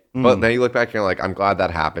shit. But then you look back and you're like, I'm glad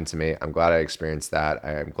that happened to me. I'm glad I experienced that.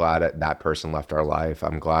 I'm glad that person left our life.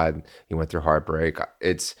 I'm glad he went through heartbreak.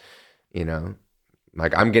 It's,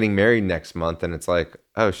 like, I'm getting married next month, and it's like,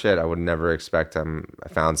 oh shit, I would never expect I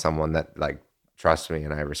found someone that, like, trusts me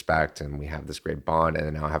and I respect, and we have this great bond,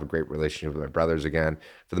 and now I have a great relationship with my brothers again.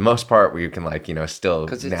 For the most part, we can, like, still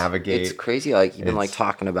navigate. It's crazy, like, even like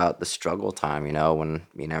talking about the struggle time, when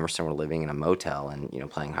me and Emerson were living in a motel and,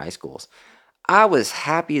 playing high schools. I was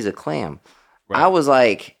happy as a clam. Right. I was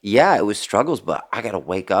like, yeah, it was struggles, but I got to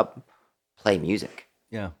wake up, play music.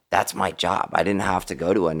 Yeah. That's my job. I didn't have to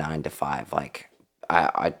go to a 9 to 5. Like,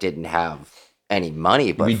 I didn't have any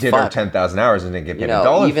money, but we did our 10,000 hours and didn't get paid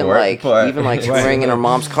 $1 even for like, it. But even like touring in her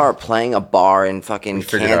mom's car, playing a bar in fucking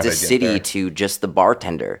Kansas City to just the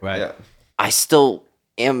bartender. Right. Yeah. I still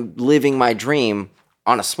am living my dream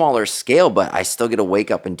on a smaller scale, but I still get to wake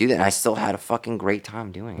up and do that. And I still had a fucking great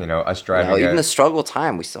time doing it. You know, us driving even the struggle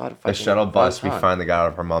time, we still had a fucking the shuttle bus. fun We time. finally got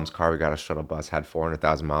out of our mom's car. We got a shuttle bus, had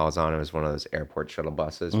 400,000 miles on it. It was one of those airport shuttle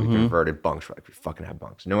buses. We converted bunks. We're like, we fucking have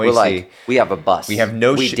bunks. No We're AC. like, we have a bus. We have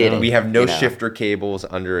no we have no you know. shifter cables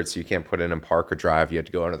under it, so you can't put it in park or drive. You had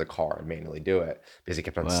to go under the car and manually do it because it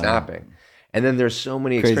kept on snapping. And then there's so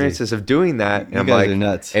many experiences of doing that. And You I'm guys like, are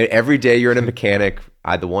nuts. and every day you're in a mechanic.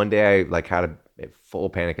 The one day I like had a full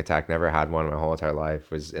panic attack. Never had one in my whole entire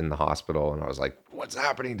life. Was in the hospital, and I was like, "What's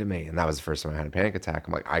happening to me?" And that was the first time I had a panic attack.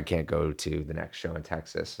 I'm like, I can't go to the next show in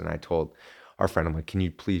Texas. And I told our friend, I'm like, "Can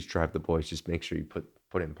you please drive the boys? Just make sure you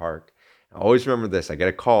put in park." I always remember this. I get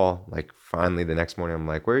a call, like finally the next morning. I'm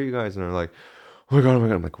like, "Where are you guys?" And they're like, "Oh my god, oh my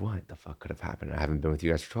god." I'm like, "What the fuck could have happened? I haven't been with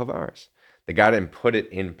you guys for 12 hours." The guy didn't put it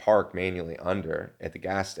in park manually under at the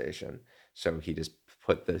gas station, so he just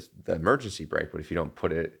put the emergency brake. But if you don't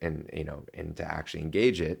put it in, in to actually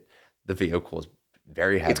engage it, the vehicle is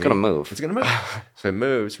very heavy. It's gonna move. It's gonna move. So it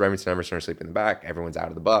moves. Remington and Emerson are sleeping in the back. Everyone's out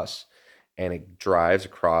of the bus, and it drives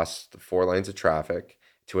across the 4 lanes of traffic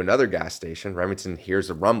to another gas station. Remington hears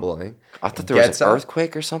a rumbling. I thought there was an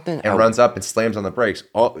earthquake or something. And runs up and slams on the brakes.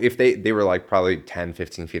 If they were like probably 10,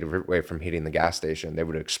 15 feet away from hitting the gas station, they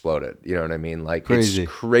would have exploded. You know what I mean? Like Crazy.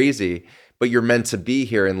 It's crazy, but you're meant to be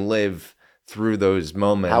here and live through those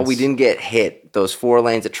moments. How we didn't get hit, those 4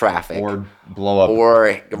 lanes of traffic. Or blow up. Or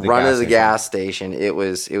run to the station. gas station. It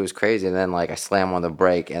was crazy. And then like I slam on the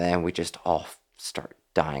brake and then we just all start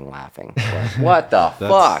dying laughing. Like, what the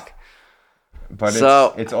fuck? But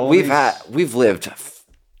So it's always we've lived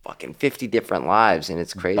fucking 50 different lives and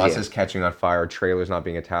it's crazy. buses catching on fire, trailers not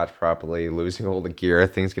being attached properly, losing all the gear,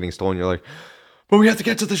 things getting stolen. You're like, but we have to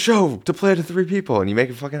get to the show to play to 3 people, and you make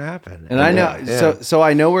it fucking happen. And I know, so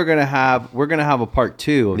I know we're gonna have a part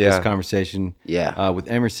 2 of this conversation. With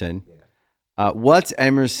Emerson. What's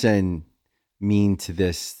Emerson mean to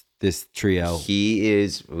this trio? He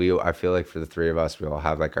is. I feel like for the 3 of us, we all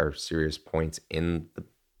have like our serious points in the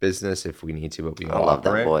business if we need to, but we all love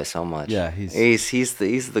operate. that boy so much. Yeah, he's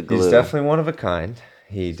the glue. He's definitely one of a kind.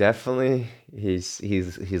 He definitely he's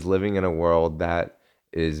living in a world that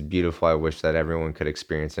is beautiful. I wish that everyone could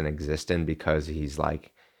experience and exist in, because he's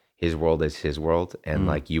like, his world is his world, and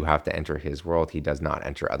like you have to enter his world. He does not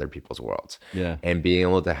enter other people's worlds. Yeah. And being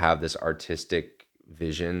able to have this artistic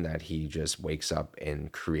vision that he just wakes up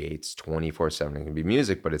and creates 24/7. It can be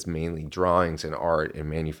music, but it's mainly drawings and art and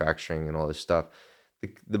manufacturing and all this stuff.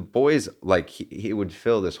 The boys, like he would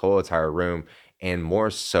fill this whole entire room, and more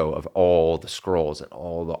so of all the scrolls and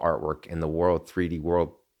all the artwork in the world, 3D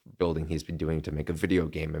world building he's been doing to make a video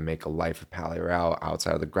game and make a life of Palaye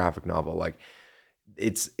outside of the graphic novel. Like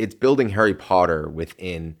it's building Harry Potter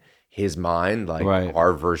within his mind, like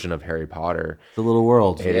our version of Harry Potter. The little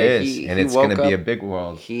world. It is, and it's going to be a big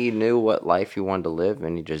world. He knew what life he wanted to live,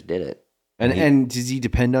 and he just did it. And does he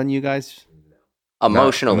depend on you guys?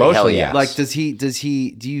 Emotionally, hell yeah. Yes.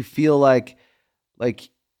 Like, do you feel like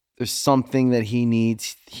there's something that he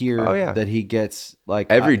needs here that he gets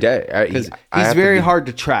like every day? Because he's very hard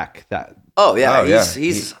to track that. Oh yeah,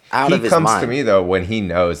 he's out of his mind. He comes to me though when he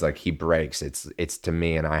knows like he breaks. It's to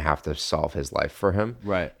me, and I have to solve his life for him.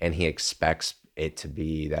 Right. And he expects it to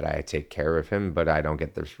be that I take care of him, but I don't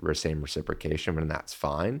get the same reciprocation, and that's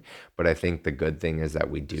fine. But I think the good thing is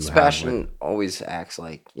that we do. Sebastian always acts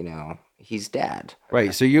like he's dad.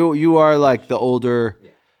 Right. So you are like the older.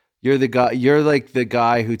 You're the guy. You're like the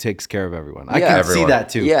guy who takes care of everyone. I can see that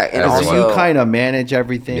too. Yeah, and also, you kind of manage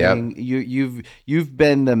everything. Yep. You've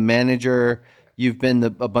been the manager. You've been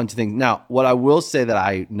a bunch of things. Now, what I will say that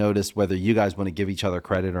I noticed, whether you guys want to give each other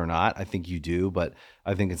credit or not, I think you do, but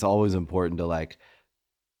I think it's always important to like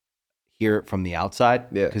hear it from the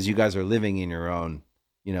outside, because you guys are living in your own.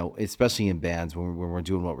 Especially in bands when we're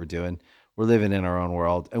doing what we're doing, we're living in our own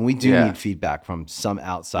world, and we do need feedback from some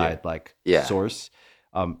outside source.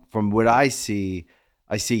 From what I see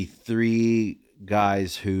 3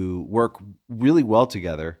 guys who work really well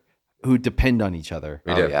together, who depend on each other.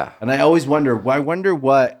 We do. Yeah. And I always wonder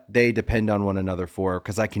what they depend on one another for,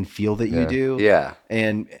 because I can feel that you do. Yeah.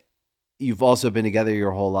 And you've also been together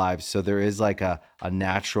your whole lives, so there is like a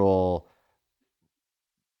natural.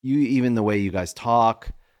 Even the way you guys talk,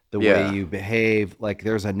 the way you behave, like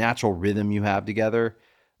there's a natural rhythm you have together.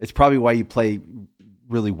 It's probably why you play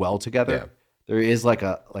really well together. Yeah. There is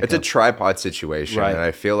it's a tripod situation, right. And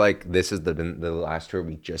I feel like this is the last tour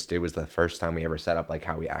we just did was the first time we ever set up like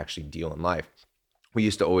how we actually deal in life. We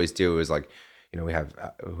used to always do is like we have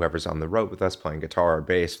whoever's on the road with us playing guitar or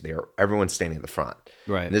bass, everyone's standing at the front.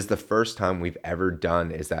 Right. And this is the first time we've ever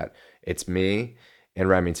done is that it's me and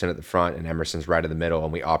Remington at the front and Emerson's right in the middle,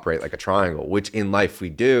 and we operate like a triangle, which in life we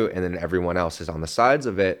do, and then everyone else is on the sides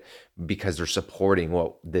of it because they're supporting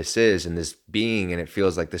what this is and this being, and it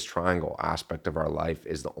feels like this triangle aspect of our life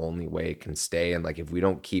is the only way it can stay. And like if we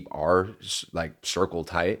don't keep our like circle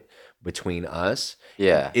tight between us,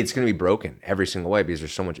 it's going to be broken every single way because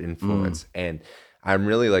there's so much influence. And I'm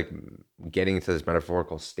really like getting into this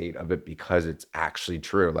metaphorical state of it because it's actually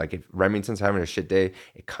true. Like if Remington's having a shit day,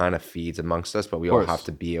 it kind of feeds amongst us, but we all have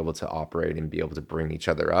to be able to operate and be able to bring each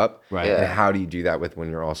other up. Right. And how do you do that with when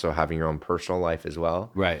you're also having your own personal life as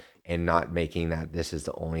well? Right. And not making that this is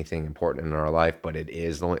the only thing important in our life, but it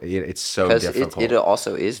is. It's so difficult. It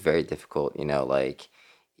also is very difficult, like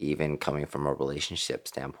even coming from a relationship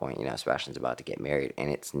standpoint, Sebastian's about to get married, and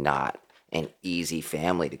it's not an easy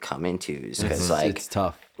family to come into because it's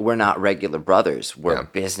tough. We're not regular brothers. We're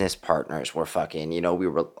business partners. We're fucking, we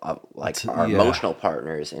were like our emotional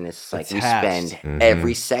partners, and it's like we spend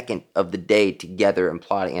every second of the day together and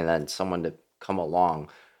plotting, and then someone to come along.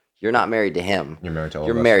 You're not married to him. You're married to all of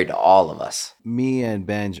us. You're married to all of us. Me and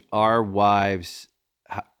Benj, our wives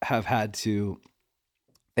have had to,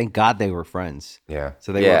 thank God they were friends. Yeah.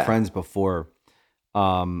 So they were friends before.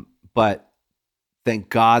 But thank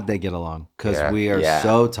God they get along because we are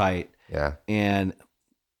so tight. Yeah. And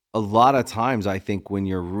a lot of times I think when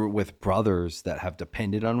you're with brothers that have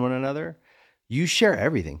depended on one another, you share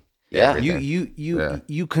everything. Yeah.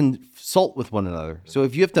 You consult with one another. So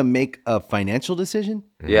if you have to make a financial decision,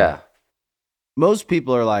 most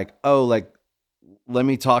people are like, oh, like, let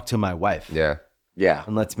me talk to my wife. Yeah. Yeah.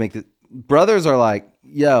 And let's make the brothers are like,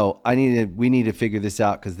 yo, we need to figure this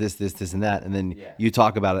out because this, and that. And then you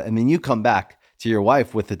talk about it. And then you come back to your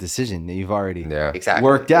wife with a decision that you've already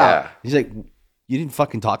worked out. He's like, you didn't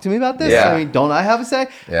fucking talk to me about this? I mean, don't I have a say?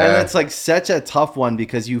 Yeah. And it's like such a tough one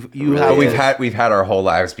because you really have we've had our whole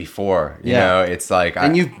lives before. You know, it's like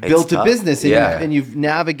and you've built a business and you've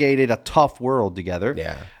navigated a tough world together.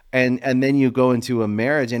 Yeah. And then you go into a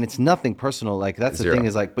marriage and it's nothing personal. Like that's the thing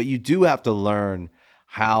is like, but you do have to learn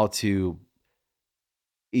how to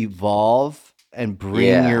evolve and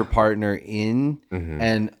bring your partner in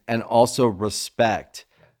and also respect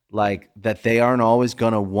like that they aren't always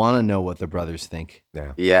going to want to know what the brothers think.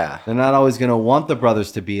 Yeah. They're not always going to want the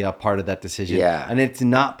brothers to be a part of that decision. Yeah. And it's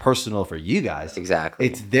not personal for you guys. Exactly.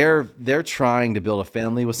 It's they're trying to build a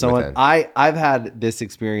family with someone. I've had this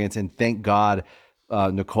experience and thank God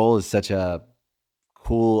Nicole is such a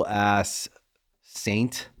cool ass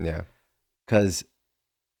saint. Yeah. Cuz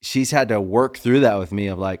she's had to work through that with me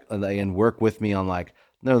of like and work with me on like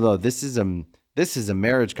no this is a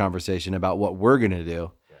marriage conversation about what we're going to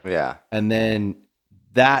do. Yeah. And then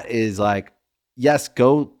that is like, yes,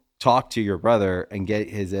 go talk to your brother and get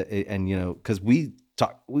his, and cause we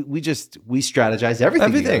strategize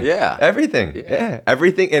everything. Yeah. Everything. Yeah.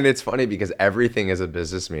 Everything. And it's funny because everything is a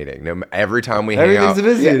business meeting. Every time we hang out. Everything's a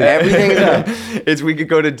business meeting. Everything is we could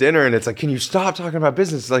go to dinner and it's like, can you stop talking about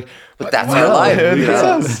business? It's like, but that's our life.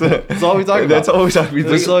 That's all we talk about. That's all we talk about.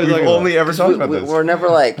 We've only ever talked about this. We're never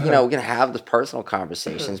like, we're going to have the personal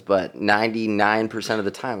conversations, but 99% of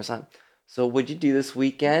the time it's not. So what'd you do this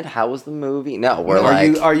weekend? How was the movie? No, we're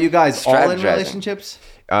are you guys all in relationships?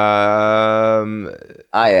 I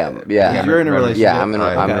am. Yeah. You're in a relationship. Yeah, I'm in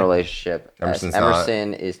a relationship.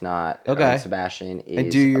 Emerson is not. Okay. Sebastian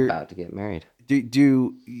is about to get married.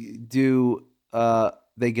 Do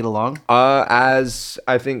they get along? As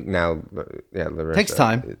I think now, Larissa. Takes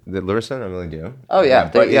time. Larissa and Emily do. Oh yeah,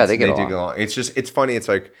 they get along. It's funny. It's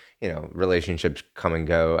like, relationships come and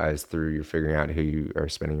go as through you're figuring out who you are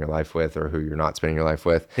spending your life with or who you're not spending your life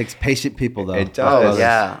with. Takes patient people though. It does.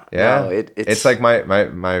 Yeah. Yeah. No, it's like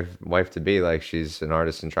my wife to be, like, she's an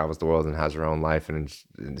artist and travels the world and has her own life, and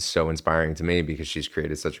it's so inspiring to me because she's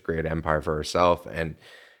created such a great empire for herself.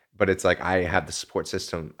 But it's like I have the support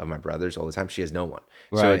system of my brothers all the time. She has no one.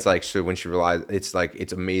 Right. So it's like, when she realized, it's like,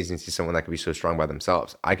 it's amazing to see someone that could be so strong by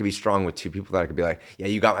themselves. I could be strong with two people that I could be like, yeah,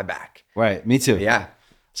 you got my back. Right. Me too. Yeah.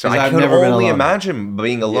 So I could only imagine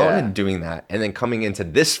being alone and doing that, and then coming into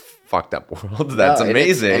this fucked up world. That's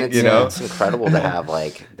amazing. It's incredible to have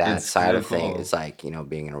like that side of things. It's like,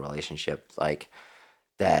 being in a relationship like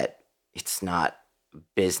that. It's not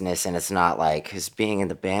business, and it's not like, because being in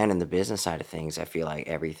the band and the business side of things, I feel like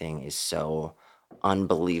everything is so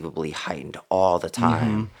unbelievably heightened all the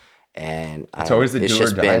time. And it's always the it's do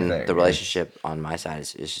just or die been thing. the relationship on my side.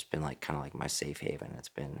 It's just been like kind of like my safe haven. It's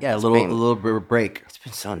been a little bit of break. It's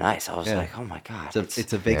been so nice. I was like, oh my god,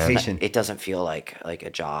 it's a vacation. It doesn't feel like a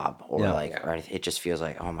job or or anything. It just feels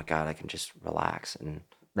like, oh my god, I can just relax and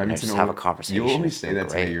Remington, just have a conversation. You always say that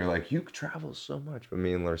great. to me. You're like, you travel so much. But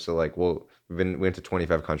me and Larissa, like, well, we went to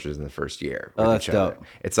 25 countries in the first year. Oh, that's dope.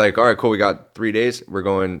 It's like, all right, cool. We got 3 days. We're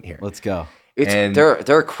going here. Let's go.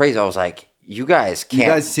 They're crazy. I was like, you guys can't. You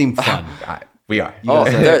guys seem fun. We are.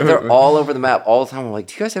 They're all over the map all the time. I'm like,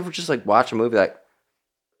 do you guys ever just like watch a movie like?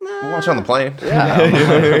 We'll watch on the plane.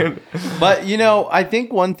 Yeah. But I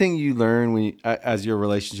think one thing you learn as your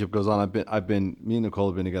relationship goes on. Me and Nicole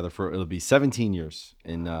have been together it'll be 17 years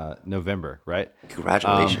in November, right?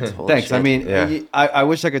 Congratulations. Thanks. Shit. I mean, I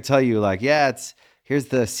wish I could tell you like, here's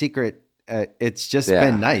the secret. It's just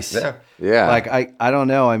been nice. Yeah. Like I don't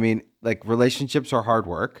know. I mean, like relationships are hard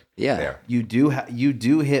work. Yeah. You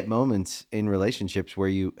do hit moments in relationships where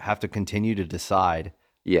you have to continue to decide.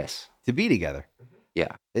 Yes. To be together.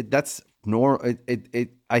 Yeah. That's normal.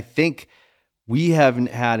 I think we haven't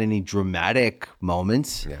had any dramatic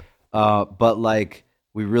moments. Yeah. But like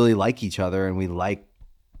we really like each other and we like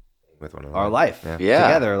with one another. Our life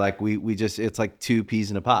together. Like we just, it's like two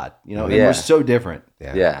peas in a pod, and we're so different.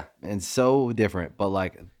 Yeah. And so different. But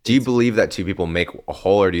like, do you believe that two people make a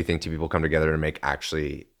whole, or do you think two people come together to make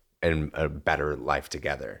actually a better life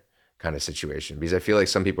together kind of situation? Because I feel like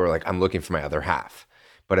some people are like, I'm looking for my other half.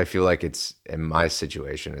 But I feel like it's, in my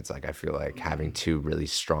situation, it's like I feel like having two really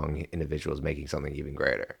strong individuals making something even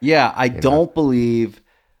greater. Yeah, I don't believe,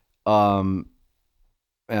 man,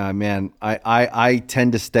 I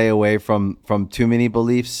tend to stay away from too many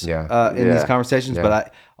beliefs in these conversations. But I,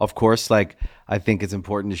 of course, like I think it's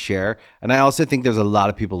important to share. And I also think there's a lot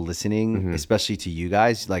of people listening, especially to you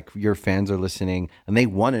guys. Like your fans are listening and they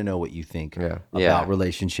want to know what you think about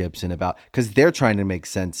relationships and about, because they're trying to make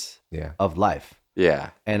sense of life. Yeah.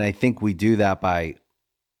 And I think we do that by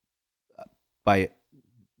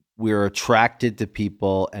we're attracted to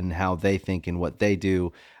people and how they think and what they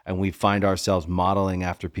do. And we find ourselves modeling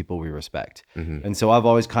after people we respect. And so I've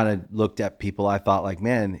always kind of looked at people. I thought like,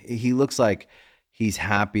 man, he looks like he's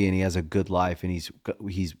happy and he has a good life and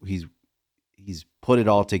he's put it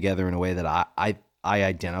all together in a way that I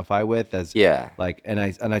identify with as like, and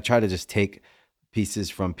I try to just take pieces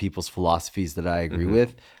from people's philosophies that I agree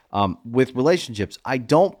with. With relationships, I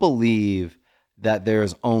don't believe that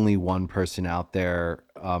there's only one person out there.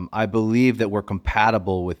 I believe that we're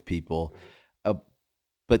compatible with people,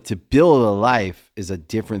 but to build a life is a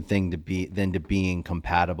different thing than to being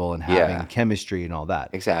compatible and having chemistry and all that.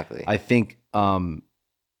 Exactly. I think,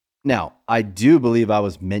 now I do believe I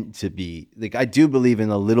was meant to be, like, I do believe in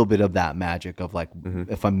a little bit of that magic of like,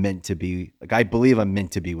 if I'm meant to be, like, I believe I'm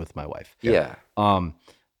meant to be with my wife. Yeah.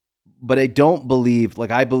 But I don't believe, like,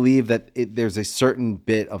 I believe that there's a certain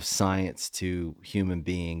bit of science to human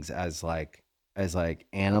beings as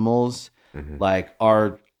animals. Like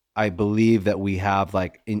I believe that we have,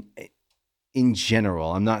 like, in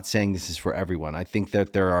general, I'm not saying this is for everyone. I think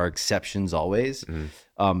that there are exceptions always.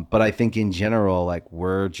 But I think in general, like,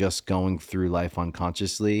 we're just going through life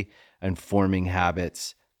unconsciously and forming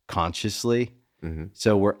habits consciously.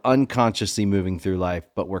 So we're unconsciously moving through life,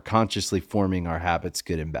 but we're consciously forming our habits,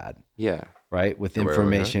 good and bad. Yeah. Right. With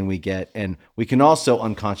information we get, and we can also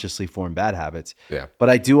unconsciously form bad habits. Yeah. But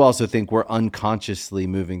I do also think we're unconsciously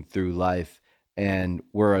moving through life, and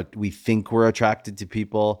we think we're attracted to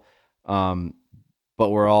people, but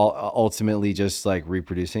we're all ultimately just like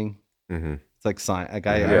reproducing. It's like science. Like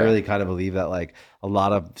I really kind of believe that like a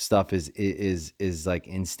lot of stuff is like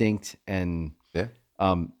instinct, and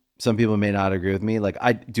some people may not agree with me. Like,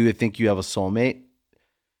 I do think you have a soulmate.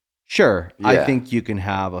 Sure. I think you can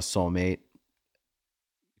have a soulmate.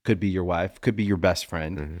 Could be your wife, could be your best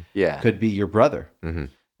friend. Could be your brother.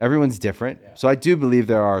 Everyone's different. So I do believe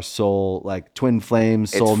there are like twin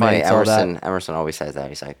flames, soulmates, all that. Emerson always says that.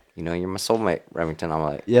 He's like, you're my soulmate, Remington. I'm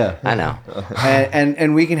like, yeah, I know.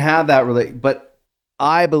 and we can have that but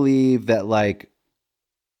I believe that like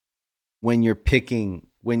when you're picking,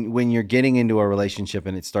 when you're getting into a relationship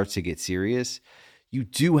and it starts to get serious, you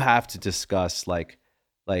do have to discuss like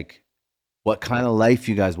what kind of life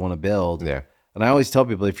you guys want to build. Yeah. And I always tell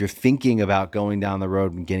people, if you're thinking about going down the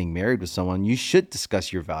road and getting married with someone, you should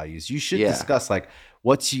discuss your values. You should discuss like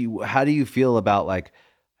how do you feel about like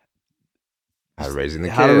how to raise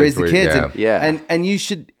the kids. And you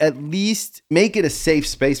should at least make it a safe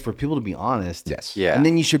space for people to be honest. Yes. Yeah. And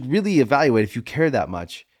then you should really evaluate if you care that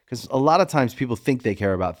much. Because a lot of times people think they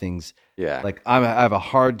care about things. Yeah. Like I have a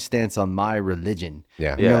hard stance on my religion.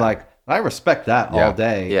 Yeah. And you're like, I respect that all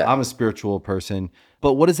day. Yeah. I'm a spiritual person.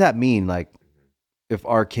 But what does that mean? Like, if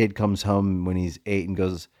our kid comes home when he's 8 and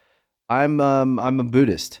goes, I'm a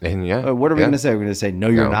Buddhist. And what are we going to say? We're going to say, no,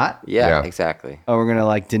 you're not. Yeah, exactly. Oh, we're going to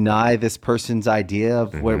like deny this person's idea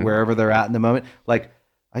of wherever they're at in the moment. Like,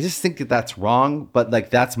 I just think that that's wrong, but like,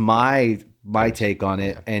 that's my take on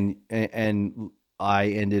it. And I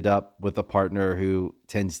ended up with a partner who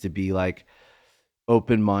tends to be like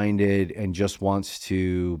open-minded and just wants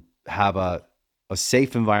to have a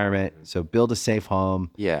safe environment. So build a safe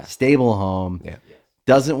home, stable home,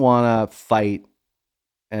 doesn't want to fight,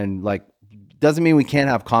 and like, doesn't mean we can't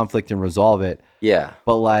have conflict and resolve it. Yeah.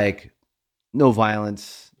 But like, no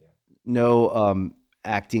violence, no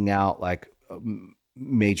acting out like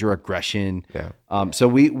major aggression. Yeah. So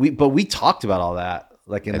we talked about all that.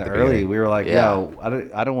 Like in the early, we were like, yo,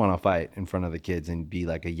 I don't want to fight in front of the kids and be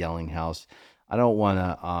like a yelling house. I don't want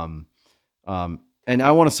to, and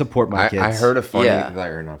I want to support my kids. I heard a funny,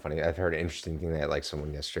 or not funny. I've heard an interesting thing that like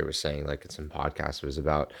someone yesterday was saying, like it's in podcast, was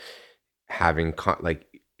about having like,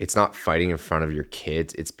 it's not fighting in front of your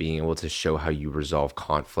kids. It's being able to show how you resolve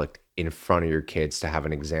conflict in front of your kids to have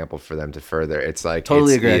an example for them to further. It's like,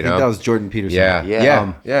 totally agree. I think that was Jordan Peterson.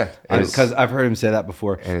 Yeah. Because I've heard him say that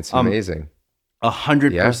before. And it's amazing.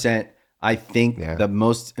 100%. I think the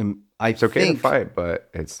most, it's okay to fight, but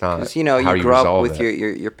it's not. Because, you know, you grow up with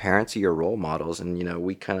your parents are your role models. And, you know,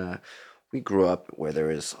 we grew up where there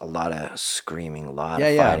was a lot of screaming, a lot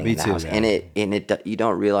of fighting in the house. And it you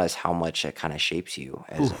don't realize how much it kind of shapes you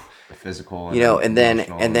as the physical, you know, and then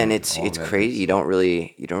it's crazy. You don't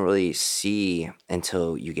really see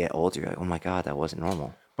until you get older. You're like, oh my God, that wasn't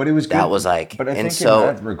normal. But it was good. That was like, but I think in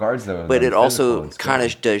that regards though. But it also kind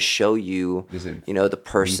of does show you, you know, the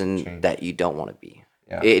person that you don't want to be.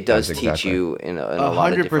 Yeah, it does teach you in a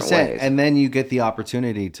lot of different ways. And then you get the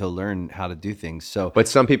opportunity to learn how to do things. So, but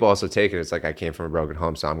some people also take it. It's like, I came from a broken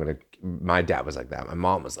home, so my dad was like that. My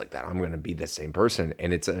mom was like that. I'm going to be the same person.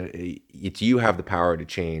 And it's you have the power to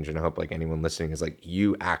change. And I hope like anyone listening is like,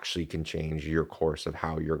 you actually can change your course of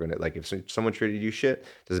how you're going to, like, if someone treated you shit,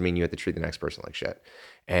 doesn't mean you have to treat the next person like shit.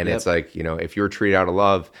 And it's like, you know, if you're treated out of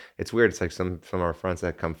love, it's weird. It's like some of our friends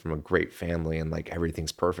that come from a great family and like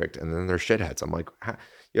everything's perfect, and then they're shitheads. I'm like,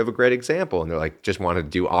 you have a great example, and they're like, just want to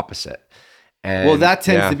do opposite. And well, that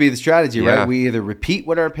tends to be the strategy, right? We either repeat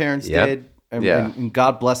what our parents did, and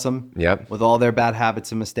God bless them with all their bad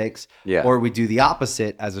habits and mistakes, or we do the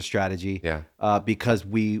opposite as a strategy, because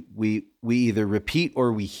we either repeat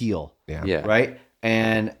or we heal, right?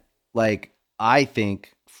 And like, I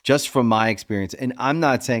think, just from my experience, and I'm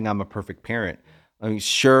not saying I'm a perfect parent. I mean,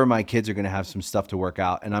 sure, my kids are going to have some stuff to work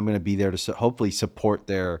out, and I'm going to be there to hopefully support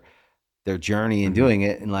their journey in doing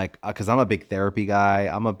it. And like, because I'm a big therapy guy,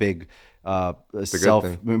 I'm a big self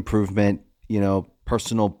improvement, you know,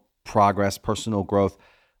 personal progress, personal growth.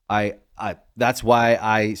 I that's why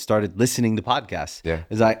I started listening to podcasts.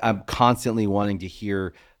 Is I'm constantly wanting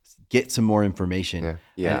to get some more information.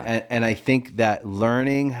 And I think that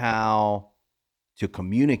learning how to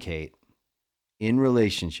communicate in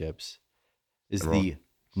relationships is the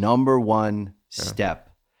number one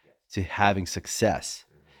step to having success.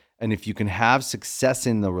 And if you can have success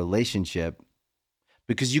in the relationship,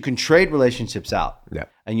 because you can trade relationships out,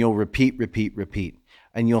 and you'll repeat,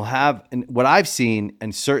 and you'll have, and what I've seen,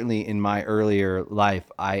 and certainly in my earlier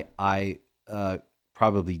life, I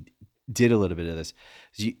probably did a little bit of this.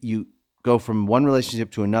 You go from one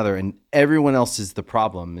relationship to another, and everyone else is the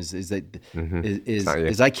problem. Is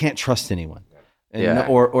I can't trust anyone,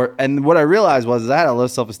 and what I realized was I had a low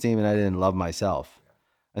self-esteem and I didn't love myself,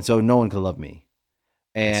 and so no one could love me,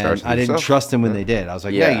 and I didn't trust them when they did. I was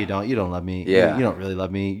like, no, you don't love me. You don't really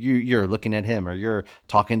love me. You're looking at him, or you're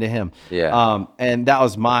talking to him. And that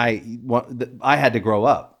was I had to grow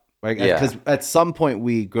up. Right, because at some point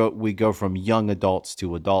we go from young adults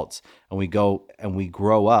to adults, and we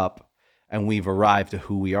grow up, and we've arrived to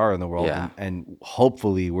who we are in the world, and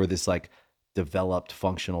hopefully we're this like developed,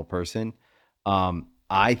 functional person.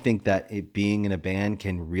 I think that being in a band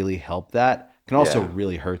can really help that. Can also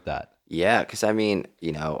really hurt that. Yeah, because I mean,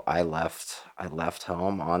 you know, I left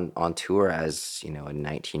home on tour as, you know, a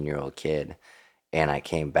 19-year-old kid, and I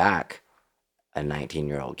came back a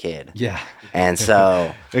 19-year-old kid. Yeah. And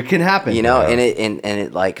so it can happen, you know, and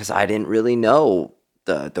it like, cause I didn't really know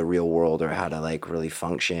the real world or how to like really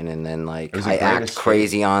function. And then like I act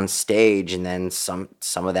crazy on stage, and then some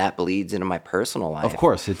of that bleeds into my personal life. Of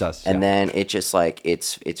course it does. And then it just like,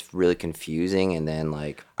 it's really confusing. And then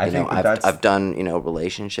like, I've done, you know,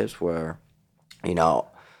 relationships where, you know,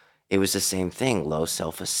 it was the same thing. Low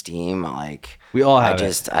self-esteem. Like We all have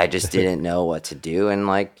I just didn't know what to do. And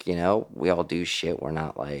like, you know, we all do shit we're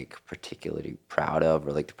not like particularly proud of,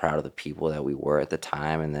 or like proud of the people that we were at the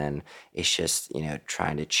time. And then it's just, you know,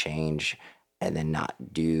 trying to change and then not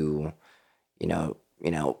do,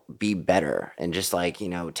 be better and just like, you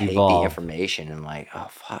know, take Evolve. the information and like, oh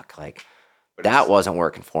fuck, like that wasn't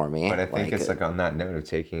working for me. But I think like, it's like on that note of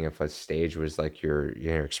taking, if a stage was like your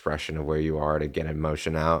expression of where you are to get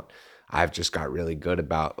emotion out, I've just got really good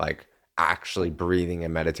about like actually breathing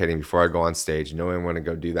and meditating before I go on stage, knowing I'm going to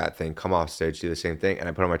go do that thing, come off stage, do the same thing. And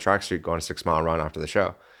I put on my tracksuit, go on a 6-mile run after the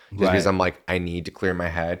show. Just because I'm like, I need to clear my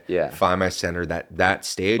head, find my center. That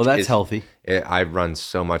stage. Well, that's healthy. I run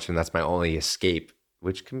so much, and that's my only escape,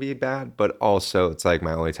 which can be bad, but also it's like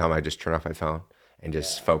my only time I just turn off my phone and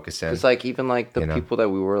just focus in. It's like even like the people that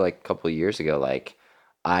we were like a couple of years ago, like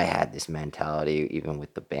I had this mentality even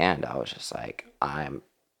with the band. I was just like,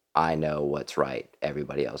 I know what's right.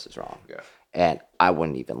 Everybody else is wrong. Yeah. And I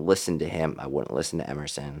wouldn't even listen to him. I wouldn't listen to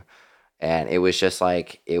Emerson. And it was just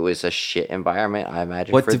like, it was a shit environment, I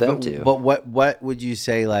imagine, for them too. But what would you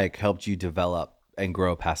say like helped you develop and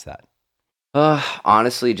grow past that?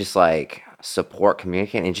 Honestly, just like support,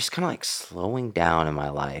 communicating, and just kind of like slowing down in my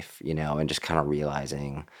life, you know, and just kind of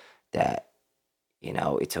realizing that, you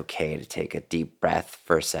know, it's okay to take a deep breath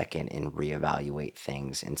for a second and reevaluate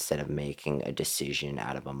things instead of making a decision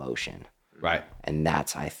out of emotion. Right. And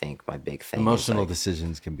that's, I think, my big thing. Emotional like,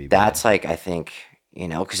 decisions can be that's bad. like, I think, you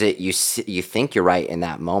know, because you think you're right in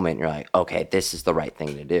that moment. You're like, okay, this is the right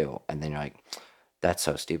thing to do. And then you're like, that's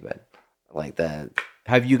so stupid. Like that.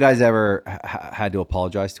 Have you guys ever had to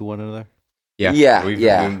apologize to one another? Yeah.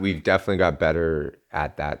 We've definitely got better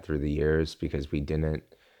at that through the years because we didn't.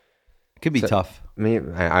 It could be tough.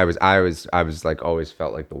 I was like always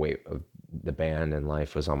felt like the weight of the band and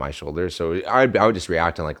life was on my shoulders. So I would just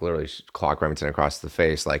react and like literally clock Remington across the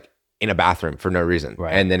face, like in a bathroom for no reason.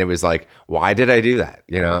 Right. And then it was like, why did I do that?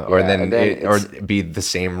 You know, or or be the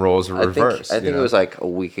same roles reversed. I think it was like a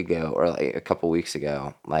week ago or like a couple weeks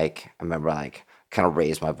ago. Like I remember like kind of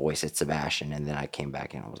raised my voice at Sebastian, and then I came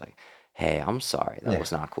back and I was like, hey, I'm sorry. That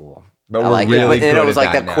was not cool. But we're really good at that. And it was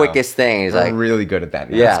like the quickest thing. He's like, really good at that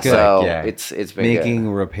now. Yeah, so it's been making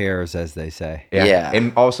good. repairs, as they say. Yeah.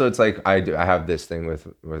 And also it's like I have this thing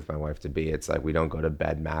with my wife to be. It's like we don't go to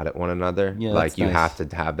bed mad at one another. Yeah, like you nice. have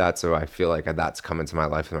to have that. So I feel like that's come into my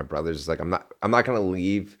life with my brothers. It's like I'm not gonna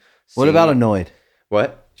leave. What about annoyed?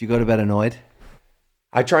 What? Did you go to bed annoyed?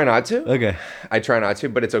 I try not to. Okay. I try not to,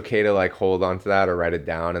 but it's okay to like hold on to that or write it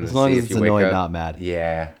down and as long see as if it's you annoyed, wake up. not mad.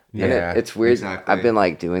 Yeah. It's weird. Exactly. I've been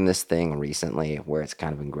like doing this thing recently where it's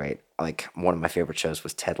kind of been great. Like one of my favorite shows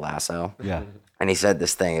was Ted Lasso. Yeah. And he said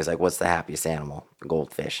this thing is like, what's the happiest animal? A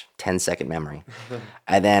goldfish. 10-second memory.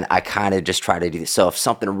 And then I kind of just try to do this. So if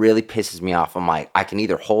something really pisses me off, I'm like, I can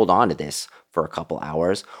either hold on to this for a couple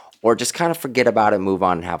hours or just kind of forget about it, move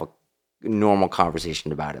on, and have a normal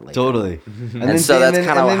conversation about it later. Totally. And so that's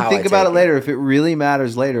kind of how I think about take it later. If it really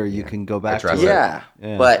matters later, you can go back to it. Yeah.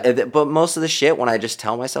 But most of the shit, when I just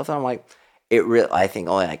tell myself that, I'm like, I think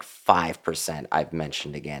only like 5% I've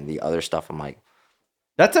mentioned again. The other stuff, I'm like,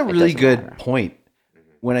 that's a really good point.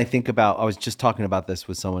 When I think about, I was just talking about this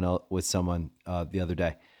with someone the other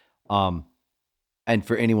day. And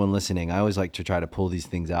for anyone listening, I always like to try to pull these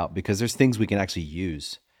things out because there's things we can actually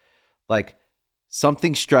use. Like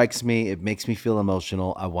something strikes me, it makes me feel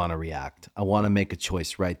emotional. I want to react. I want to make a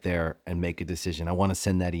choice right there and make a decision. I want to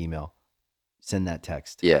send that email, send that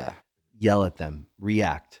text. Yeah. Yell at them,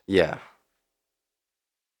 react. Yeah.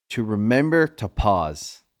 To remember to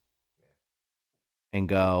pause and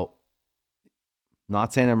go,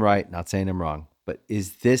 not saying I'm right, not saying I'm wrong, but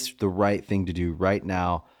is this the right thing to do right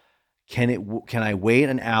now? Can I wait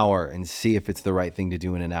an hour and see if it's the right thing to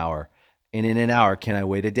do in an hour? And in an hour, can I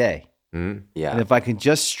wait a day? Mm-hmm. Yeah. And if I can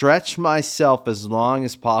just stretch myself as long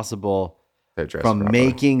as possible from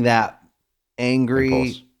making that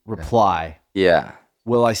angry reply. Yeah.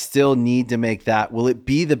 Will I still need to make that? Will it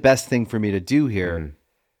be the best thing for me to do here? Mm-hmm.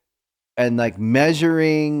 And like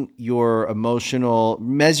measuring your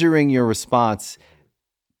response,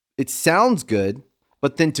 it sounds good,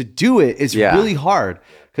 but then to do it is really hard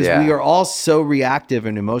because we are all so reactive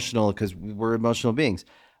and emotional because we're emotional beings.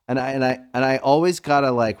 And I always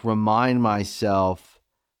gotta like remind myself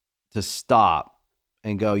to stop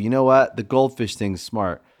and go, you know what? The goldfish thing's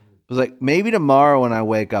smart. But like maybe tomorrow when I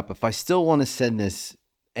wake up, if I still want to send this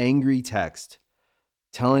angry text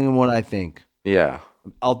telling him what I think,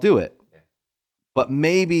 I'll do it. But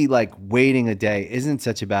maybe like waiting a day isn't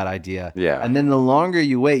such a bad idea. Yeah. And then the longer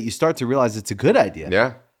you wait, you start to realize it's a good idea.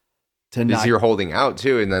 Yeah. because you're holding out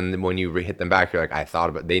too, and then when you hit them back, you're like, I thought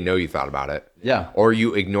about. They know you thought about it. Yeah. Or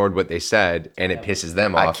you ignored what they said, and it pisses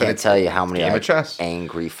them off. I can't tell you how many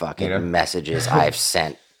angry fucking You know? messages I've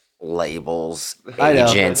sent labels, I know.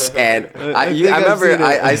 agents, and I remember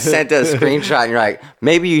I sent a screenshot, and you're like,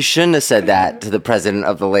 maybe you shouldn't have said that to the president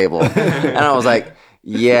of the label, and I was like,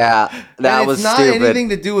 yeah, that was stupid. It's not anything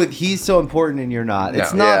to do with he's so important and you're not.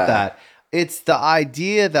 It's not that. It's the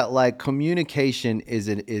idea that like communication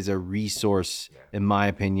is a resource, in my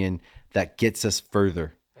opinion, that gets us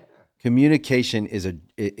further. Communication is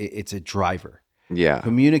it's a driver. Yeah.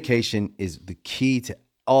 Communication is the key to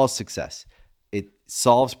all success. It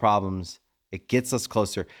solves problems. It gets us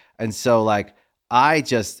closer. And so like, I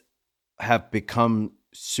just have become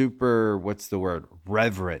super,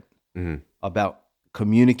 reverent about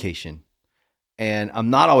communication. And I'm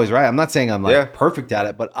not always right. I'm not saying I'm like perfect at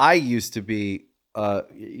it, but I used to be,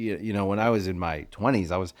 when I was in my 20s,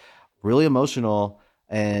 I was really emotional,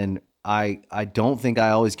 and I don't think I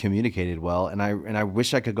always communicated well, and I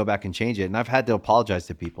wish I could go back and change it. And I've had to apologize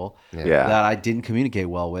to people that I didn't communicate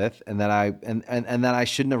well with, and that that I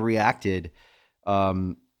shouldn't have reacted,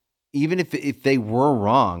 even if they were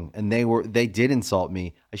wrong and they did insult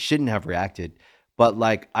me. I shouldn't have reacted. But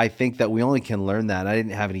like, I think that we only can learn that. I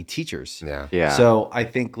didn't have any teachers. Yeah. So I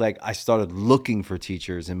think like I started looking for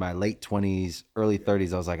teachers in my late 20s, early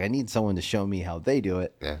 30s. I was like, I need someone to show me how they do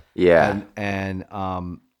it. Yeah. And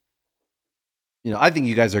I think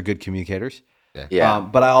you guys are good communicators. Yeah.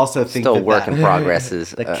 But I also think still work in progress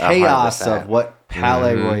is the chaos 100%. of what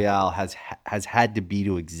Palaye Royale has had to be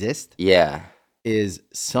to exist. Yeah. Is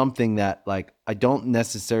something that like I don't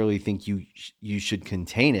necessarily think you should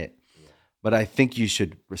contain it. But I think you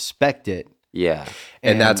should respect it. Yeah.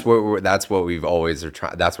 And that's what we've always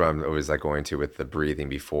tried. That's what I'm always like going to with the breathing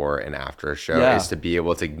before and after a show is to be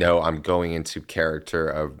able to know I'm going into character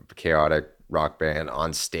of chaotic rock band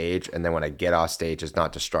on stage. And then when I get off stage, it's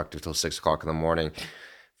not destructive till 6 o'clock in the morning,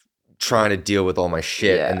 trying to deal with all my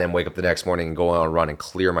shit and then wake up the next morning and go on a run and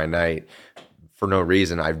clear my night for no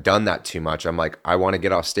reason. I've done that too much. I'm like, I want to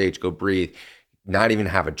get off stage, go breathe, not even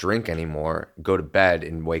have a drink anymore, go to bed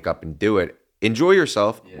and wake up and do it. Enjoy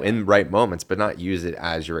yourself in the right moments, but not use it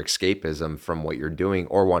as your escapism from what you're doing,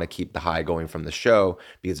 or want to keep the high going from the show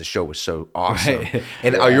because the show was so awesome. Right.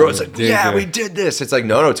 And you're always like, we did this. It's like,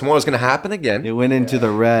 no, tomorrow's going to happen again. It went into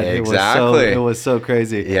the red. Exactly. It was so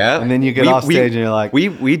crazy. Yeah. And then you get off stage and you're like,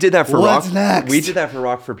 we did that for what's Rock. Next? We did that for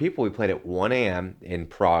Rock for People. We played at 1 a.m. in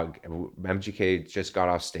Prague. MGK just got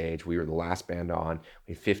off stage. We were the last band on.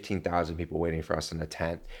 We had 15,000 people waiting for us in the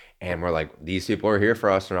tent. And we're like, these people are here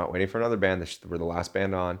for us. We're not waiting for another band. We're the last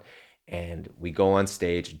band on. And we go on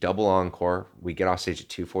stage, double encore. We get off stage at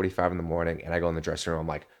 2:45 in the morning. And I go in the dressing room. I'm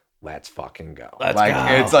like, let's fucking go. Let's go.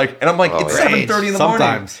 It's like, and I'm like, it's 7:30 in the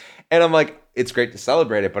morning. And I'm like, it's great to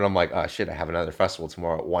celebrate it. But I'm like, oh shit, I have another festival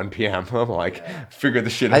tomorrow at 1 p.m. I'm like, figure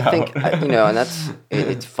the shit out. I think, and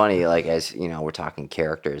it's funny, like, as, we're talking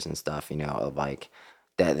characters and stuff, of like,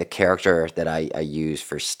 that the character that I use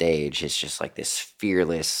for stage is just like this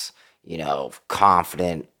fearless,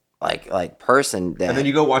 confident, like person that. And then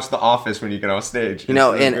you go watch The Office when you get off stage. And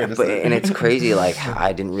it's crazy. Like,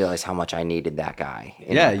 I didn't realize how much I needed that guy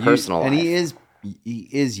in my personal life. And he is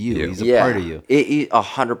you. He's a part of you.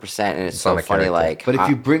 100%. And it's so funny. Like, but if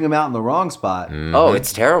you bring him out in the wrong spot,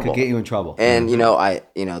 it's terrible. It could get you in trouble. And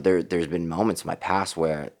there's been moments in my past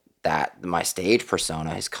where that my stage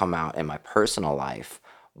persona has come out in my personal life,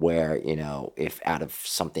 where, if out of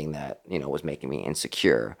something that, was making me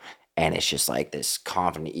insecure, and it's just like this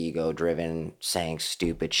confident, ego driven, saying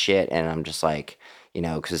stupid shit. And I'm just like,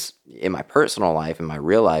 because in my personal life, in my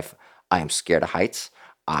real life, I am scared of heights.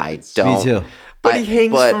 I don't. Me too. But he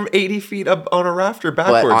hangs from 80 feet up on a rafter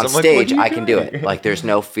backwards. But on stage, I can do it. Like, there's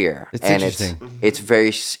no fear. It's interesting.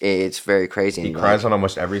 It's very crazy. He cries on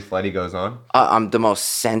almost every flight he goes on. I'm the most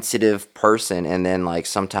sensitive person. And then, like,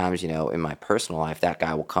 sometimes, in my personal life, that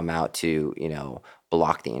guy will come out to,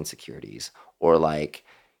 block the insecurities, or like,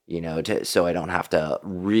 so I don't have to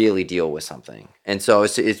really deal with something. And so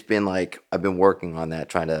it's been like, I've been working on that,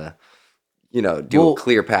 trying to, do a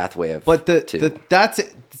clear pathway of. But that's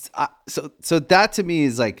it. So that to me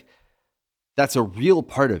is like, that's a real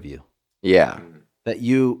part of you. Yeah.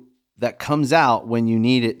 That comes out when you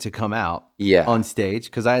need it to come out. Yeah. On stage.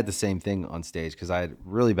 Because I had the same thing on stage, because I had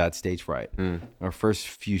really bad stage fright. Our first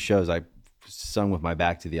few shows, I sung with my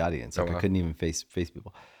back to the audience. Like, I couldn't even face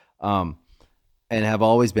people. And have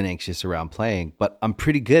always been anxious around playing, but I'm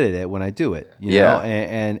pretty good at it when I do it. You know?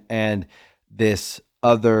 And this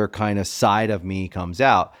other kind of side of me comes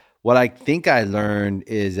out. What I think I learned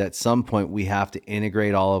is at some point we have to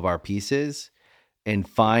integrate all of our pieces and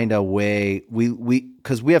find a way.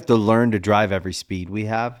 Because we have to learn to drive every speed we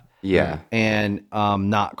have. Yeah. And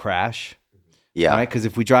not crash. Yeah. Right? Because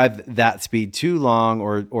if we drive that speed too long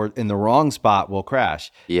or in the wrong spot, we'll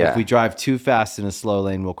crash. Yeah. If we drive too fast in a slow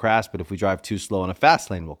lane, we'll crash. But if we drive too slow in a fast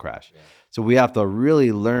lane, we'll crash. Yeah. So we have to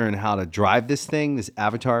really learn how to drive this thing, this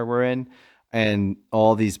avatar we're in, and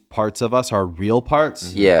all these parts of us are real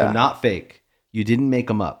parts. Yeah. They're not fake. You didn't make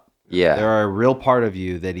them up. Yeah. They're a real part of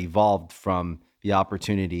you that evolved from the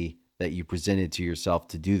opportunity that you presented to yourself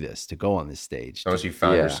to do this, to go on this stage. Once you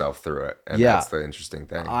found yourself through it. And that's the interesting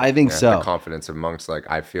thing. I think so. The confidence amongst, like,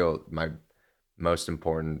 I feel my most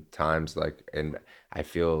important times, like, and I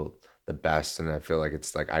feel the best, and I feel like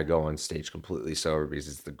it's like I go on stage completely sober because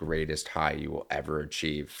it's the greatest high you will ever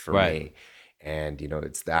achieve for me. And, you know,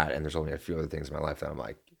 it's that. And there's only a few other things in my life that I'm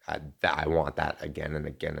like, I want that again and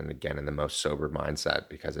again and again in the most sober mindset,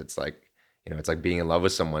 because it's like, you know, it's like being in love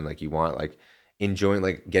with someone. Like, you want, like, enjoying,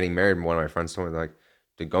 like, getting married. One of my friends told me, like,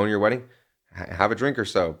 to go to your wedding, have a drink or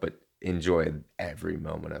so, but enjoy every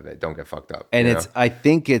moment of it. Don't get fucked up. And I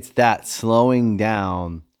think it's that slowing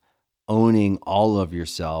down, owning all of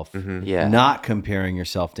yourself, not comparing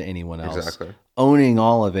yourself to anyone else, owning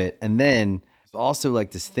all of it. And then also,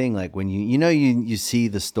 like, this thing, like, when you see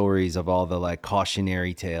the stories of all the, like,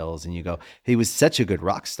 cautionary tales, and you go, he was such a good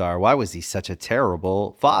rock star, why was he such a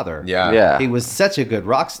terrible father? He was such a good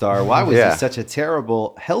rock star, why was he such a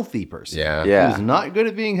terrible healthy person? He was not good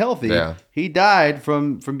at being healthy. He died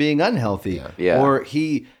from being unhealthy. Or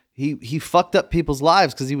he fucked up people's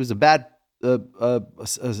lives because he was a bad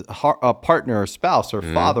a partner or spouse or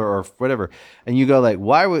father or whatever. And you go, like,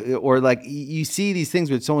 why would, or like, you see these things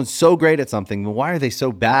where someone's so great at something, why are they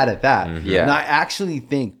so bad at that? And I actually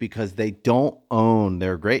think because they don't own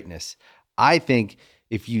their greatness. I think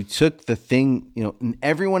if you took the thing, you know, and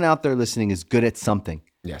everyone out there listening is good at something.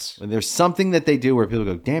 Yes. And there's something that they do where people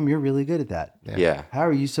go, damn, you're really good at that. How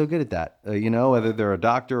are you so good at that? You know, whether they're a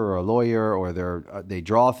doctor or a lawyer, or they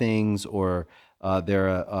draw things, or they're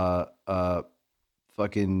a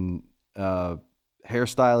fucking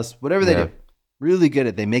hairstylist, whatever they do, really good at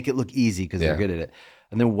it. They make it look easy because they're good at it.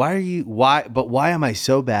 And then why am I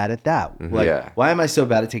so bad at that? Like, why am I so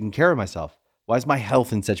bad at taking care of myself? Why is my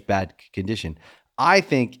health in such bad condition? I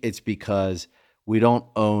think it's because we don't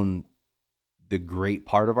own the great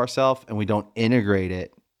part of ourselves, and we don't integrate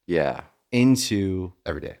it into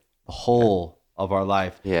every day, the whole of our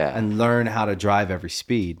life, and learn how to drive every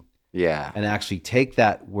speed. And actually take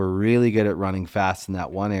that, we're really good at running fast in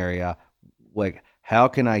that one area. Like, how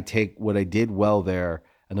can I take what I did well there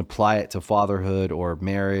and apply it to fatherhood or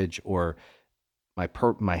marriage or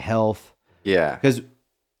my health? Because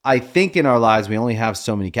I think in our lives, we only have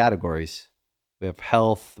so many categories. We have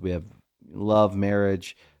health, we have love,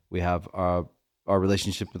 marriage, we have our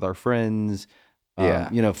relationship with our friends,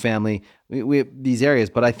 you know, family. We have these areas,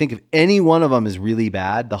 but I think if any one of them is really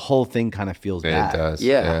bad, the whole thing kind of feels bad. It does.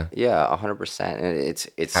 100%. And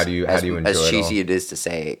it's how do you enjoy as cheesy it it is to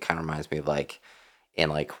say, it kind of reminds me of, like, in,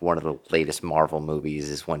 like, one of the latest Marvel movies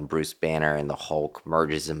is when Bruce Banner and the Hulk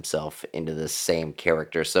merges himself into the same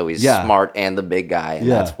character. So he's smart and the big guy. And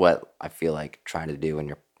that's what I feel like trying to do. And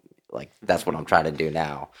you're like, that's what I'm trying to do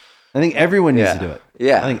now. I think everyone needs to do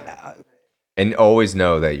it. I think, and always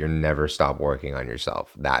know that you're never stop working on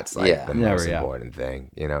yourself. That's like the most important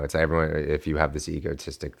thing. You know, it's everyone, if you have this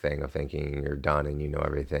egotistic thing of thinking you're done and you know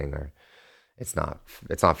everything, or it's not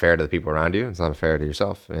fair to the people around you. It's not fair to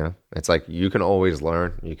yourself. You know, it's like you can always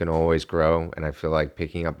learn, you can always grow. And I feel like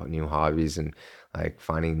picking up new hobbies and, like,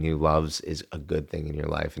 finding new loves is a good thing in your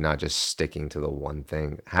life, and not just sticking to the one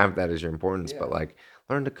thing. Have that as your importance, but, like,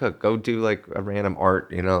 learn to cook. Go do, like, a random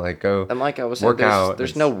art, you know, like, go. And like I was saying,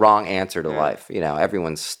 there's no wrong answer to life. You know,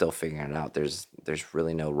 everyone's still figuring it out. There's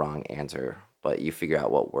really no wrong answer, but you figure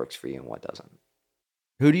out what works for you and what doesn't.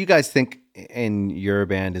 Who do you guys think in your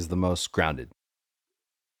band is the most grounded?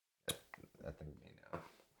 I think me now.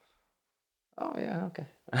 Oh yeah,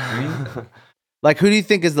 okay. Like, who do you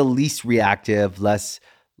think is the least reactive, less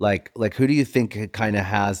like who do you think kind of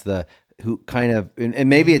has who kind of, and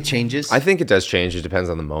maybe it changes? I think it does change. It depends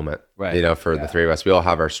on the moment. Right. You know, for the three of us, we all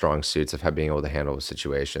have our strong suits of being able to handle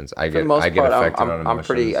situations. I get affected on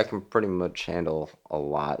emotions. I can pretty much handle a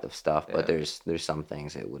lot of stuff, but there's some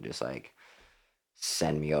things that would just, like,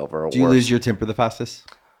 send me over. Do you lose your temper the fastest?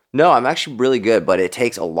 No, I'm actually really good, but it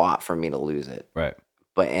takes a lot for me to lose it. Right.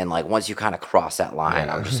 But, and, like, once you kind of cross that line,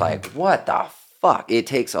 I'm just like, what the fuck? It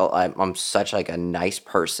takes I'm such, like, a nice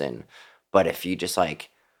person, but if you just, like,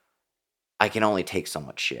 I can only take so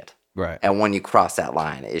much shit. Right. And when you cross that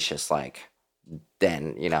line, it's just like,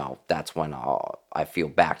 then, you know, that's when I feel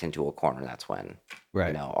backed into a corner. That's when,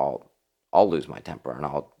 you know, I'll lose my temper, and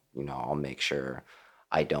I'll make sure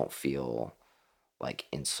I don't feel like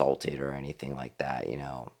insulted or anything like that,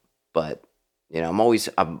 but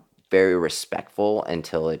I'm very respectful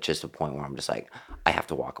until it's just a point where I'm just like, I have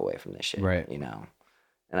to walk away from this shit, right?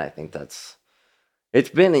 And I think it's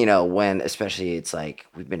been, when especially it's like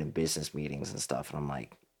we've been in business meetings and stuff, and I'm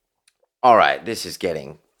like, all right, this is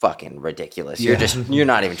getting fucking ridiculous. You're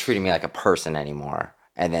not even treating me like a person anymore.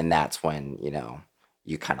 And then that's when,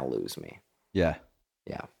 you kind of lose me. Yeah.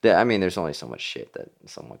 Yeah. I mean, there's only so much shit that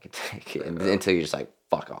someone can take until you're just like,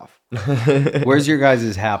 fuck off. Where's your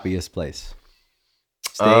guys' happiest place?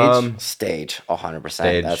 Stage, 100%.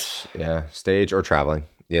 Stage, stage or traveling.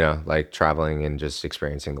 Like traveling and just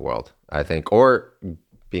experiencing the world, I think, or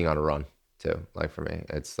being on a run too. Like for me,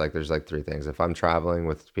 it's like there's like three things. If I'm traveling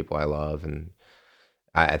with people I love, and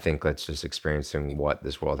I think that's just experiencing what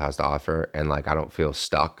this world has to offer, and like I don't feel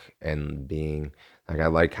stuck and being like, I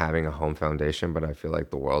like having a home foundation, but I feel like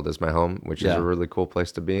the world is my home, which is a really cool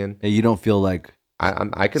place to be in. And you don't feel like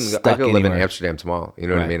I can live in Amsterdam tomorrow. You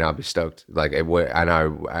know what I mean? I'll be stoked. Like it would. I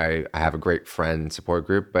know I have a great friend support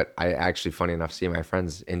group, but I actually, funny enough, see my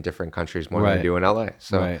friends in different countries more than I do in LA.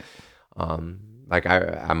 So, like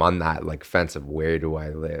I'm on that like fence of where do I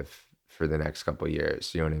live for the next couple of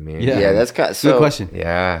years? You know what I mean? Yeah, that's kind of, good question.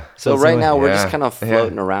 Yeah. So right now we're just kind of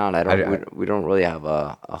floating around. We don't really have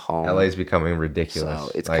a home. LA is becoming ridiculous.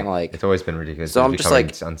 So it's kind of like it's always been ridiculous. So I'm just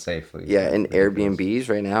like unsafe. In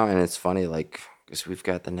Airbnbs right now, and it's funny like. Because we've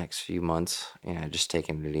got the next few months, just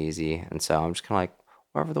taking it easy. And so I'm just kind of like,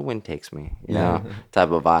 wherever the wind takes me,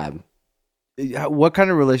 type of vibe. What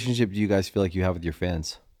kind of relationship do you guys feel like you have with your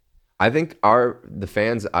fans? I think the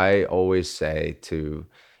fans, I always say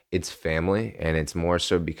it's family, and it's more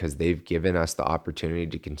so because they've given us the opportunity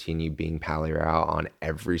to continue being Palaye on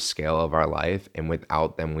every scale of our life. And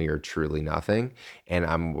without them, we are truly nothing.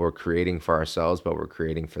 And we're creating for ourselves, but we're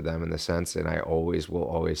creating for them in the sense. And I will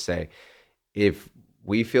always say, if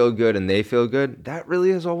we feel good and they feel good, that really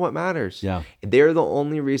is all what matters. Yeah. They're the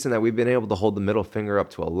only reason that we've been able to hold the middle finger up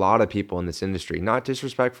to a lot of people in this industry, not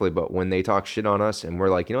disrespectfully, but when they talk shit on us and we're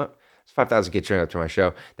like, you know what? There's 5,000 kids showing up to my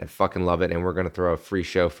show that fucking love it, and we're going to throw a free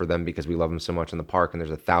show for them because we love them so much in the park, and there's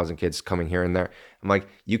 1,000 kids coming here and there. I'm like,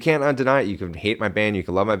 you can't deny it. You can hate my band. You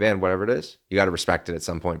can love my band, whatever it is. You got to respect it at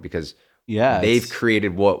some point because they've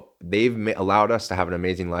created they've allowed us to have an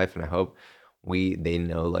amazing life, and I hope they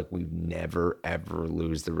know like we never ever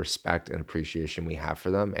lose the respect and appreciation we have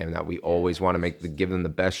for them, and that we always want to give them the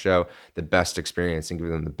best show, the best experience, and give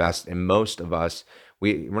them the best. And most of us,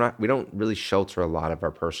 we don't really shelter a lot of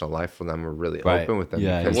our personal life from them. We're really open with them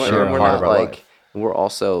because we're not like we're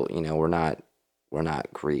also we're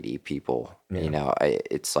not greedy people.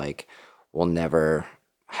 It's like we'll never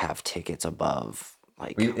have tickets above.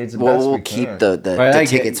 Like we'll keep the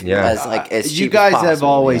tickets as you cheap guys as possible, have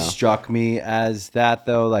always struck me as that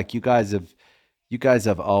though. Like you guys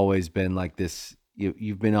have always been like this.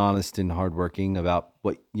 You've been honest and hardworking about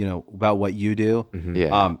what you do. Mm-hmm.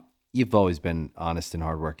 Yeah. You've always been honest and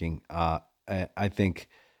hardworking. I think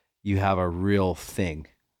you have a real thing.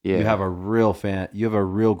 Yeah. You have a real fan. You have a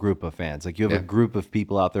real group of fans. Like you have a group of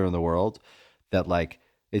people out there in the world that like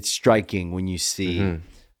it's striking when you see. Mm-hmm.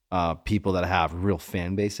 People that have real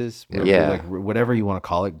fan bases, like whatever you want to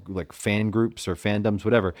call it, like fan groups or fandoms,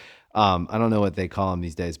 whatever. I don't know what they call them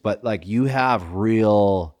these days, but like you have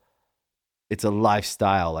it's a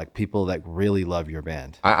lifestyle, like people that really love your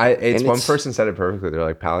band. One person said it perfectly. They're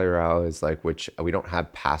like, Palaye is like, which we don't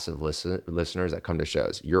have passive listeners that come to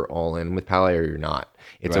shows. You're all in with Palaye or you're not.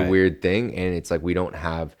 It's a weird thing. And it's like, we don't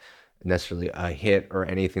have necessarily a hit or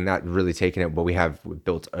anything that really taken it, but we have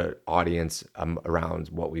built an audience around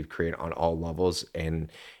what we've created on all levels.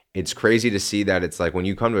 And it's crazy to see that it's like when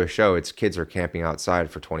you come to a show, it's kids are camping outside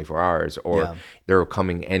for 24 hours or they're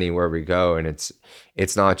coming anywhere we go. And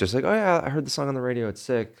it's not just like, oh yeah, I heard the song on the radio, it's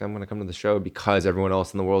sick, I'm going to come to the show because everyone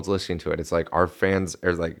else in the world's listening to it. It's like our fans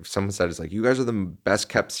are like, someone said, it's like, you guys are the best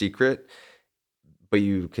kept secret, but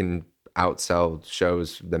you can outsell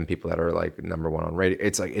shows than people that are like number one on radio.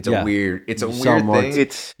 It's like a weird thing.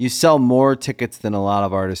 You sell more tickets than a lot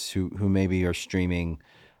of artists who maybe are streaming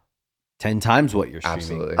 10 times what you're streaming.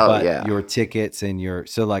 Absolutely. But your tickets and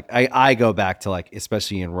so like I go back to like,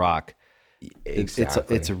 especially in rock,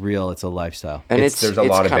 exactly. it's a lifestyle. And there's a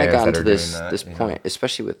lot of bands gotten to this point,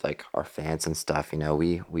 especially with like our fans and stuff,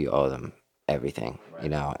 we owe them everything,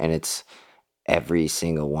 and it's every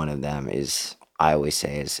single one of them is, I always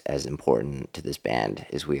say, is as important to this band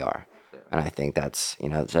as we are. And I think that's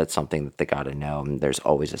something that they got to know. And there's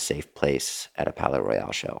always a safe place at a Palaye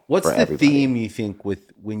Royale show. What's the theme you think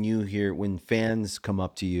when fans come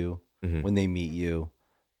up to you, when they meet you,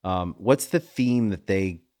 What's the theme that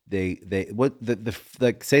they what the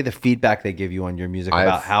like say the feedback they give you on your music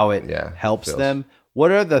about how it helps them?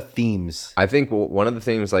 What are the themes? I think one of the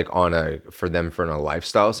themes, like for a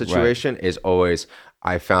lifestyle situation, is always,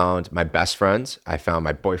 I found my best friends, I found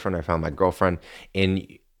my boyfriend, I found my girlfriend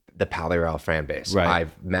in the Palaye fan base. Right.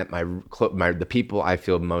 I've met the people I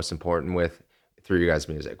feel most important with through you guys'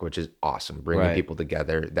 music, which is awesome. Bringing people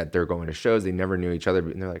together that they're going to shows, they never knew each other,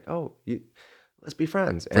 and they're like, oh, let's be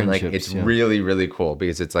friends. And like, it's really, really cool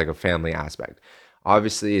because it's like a family aspect.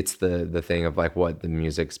 Obviously, it's the thing of like what the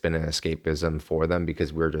music's been an escapism for them,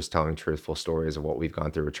 because we're just telling truthful stories of what we've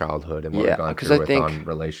gone through with childhood and what we've gone through on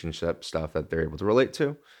relationship stuff that they're able to relate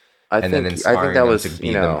to. Then inspiring them to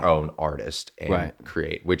be their own artist and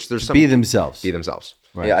create, which there's some be themselves.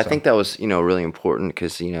 Right. Yeah, I think that was, really important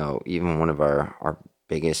because, even one of our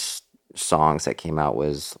biggest songs that came out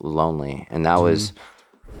was Lonely, and that was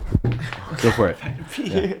go for it.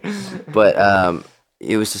 But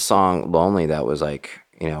it was the song Lonely that was like,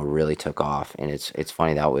 really took off. And it's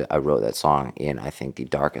funny that I wrote that song in, I think, the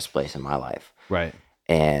darkest place in my life. Right.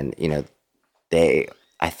 And,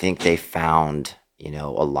 I think they found,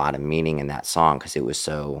 a lot of meaning in that song because it was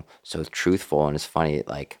so truthful. And it's funny,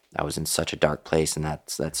 like I was in such a dark place and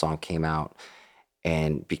that song came out.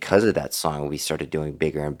 And because of that song, we started doing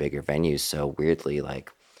bigger and bigger venues. So weirdly,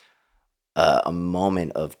 like a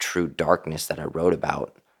moment of true darkness that I wrote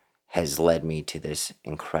about has led me to this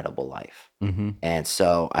incredible life. Mm-hmm. And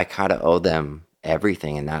so I kind of owe them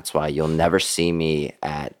everything. And that's why you'll never see me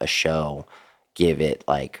at a show give it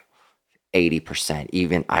like 80%.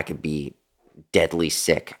 Even I could be deadly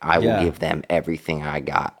sick. I will give them everything I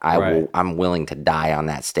got. I'm willing to die on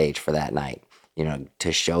that stage for that night,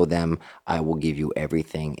 to show them I will give you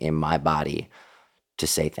everything in my body to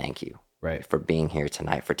say thank you. Right. For being here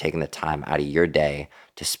tonight, for taking the time out of your day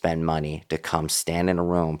to spend money to come stand in a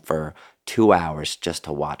room for 2 hours just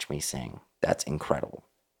to watch me sing. That's incredible.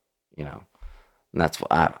 And that's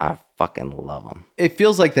what I fucking love them. It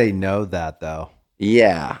feels like they know that though.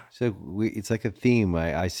 Yeah. So it's like a theme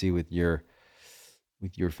I see with your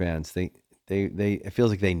fans. It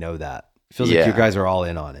feels like they know that. It feels like you guys are all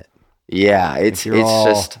in on it. Yeah. It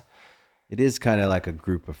is kind of like a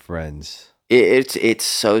group of friends. It's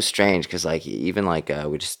so strange because like even like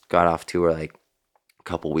we just got off tour like a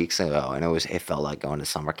couple weeks ago, and it felt like going to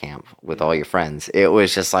summer camp with all your friends. It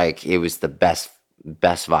was just like it was the best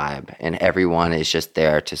vibe, and everyone is just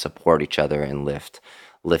there to support each other and lift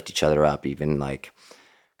each other up. Even like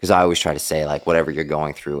because I always try to say like whatever you're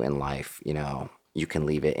going through in life, you can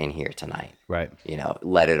leave it in here tonight. Right.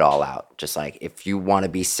 Let it all out. Just like if you want to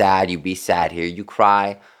be sad, you be sad here. You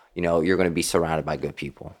cry. You're going to be surrounded by good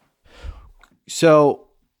people. So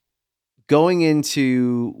going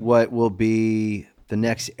into what will be the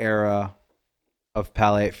next era of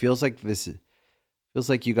Palaye, it feels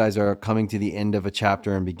like you guys are coming to the end of a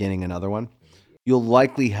chapter and beginning another one. You'll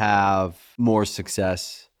likely have more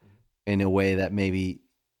success in a way that maybe,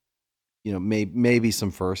 maybe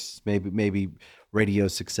some firsts, maybe radio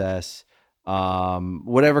success,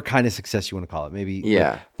 whatever kind of success you want to call it. Maybe.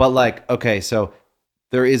 Yeah. But like, okay, so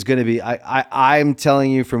there is going to be, I'm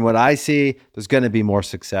telling you from what I see, there's going to be more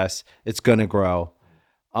success. It's going to grow.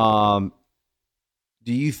 Do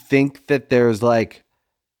you think that there's like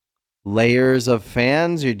layers of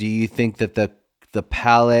fans, or do you think that the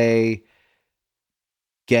Palaye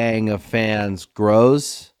gang of fans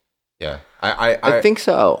grows? Yeah. I think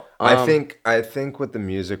so. I think with the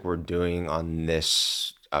music we're doing on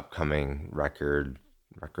this upcoming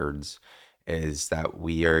records is that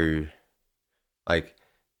we are like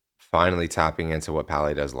finally tapping into what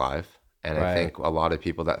Palaye does live. And I think a lot of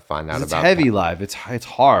people that find out about heavy live, it's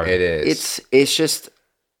hard. It is.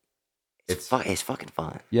 It's fucking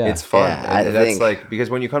fun. Yeah. It's fun. Yeah, and that's like, because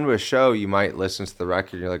when you come to a show, you might listen to the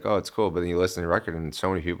record and you're like, oh, it's cool. But then you listen to the record and so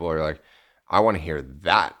many people are like, I want to hear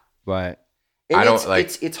that. Right.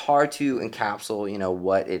 It's hard to encapsulate,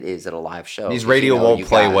 what it is at a live show. These radio won't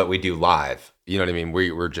play what we do live. You know what I mean?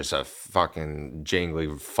 We're just a fucking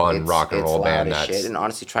jingly, fun rock and roll band. Shit. And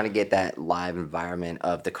honestly, trying to get that live environment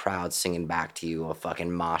of the crowd singing back to you, a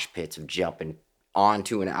fucking mosh pits of jumping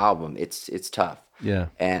onto an album, it's tough. Yeah.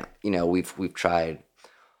 And we've tried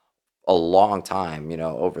a long time,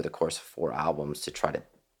 over the course of 4 albums to try to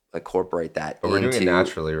incorporate that into doing it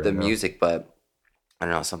naturally right the now. Music, but I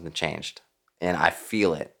don't know, something changed. And I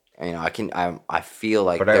feel it. I feel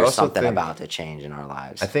like there's something about to change in our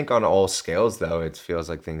lives. I think on all scales, though, it feels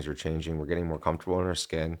like things are changing. We're getting more comfortable in our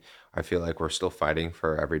skin. I feel like we're still fighting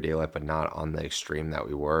for everyday life, but not on the extreme that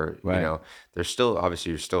we were. Right. There's still,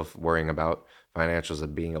 obviously, you're still worrying about financials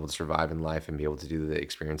of being able to survive in life and be able to do the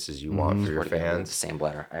experiences you want for your fans. The same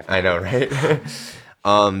bladder. I know, right?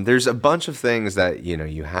 There's a bunch of things that,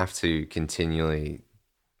 you have to continually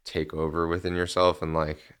take over within yourself. And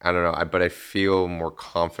like, I don't know, but I feel more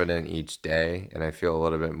confident each day. And I feel a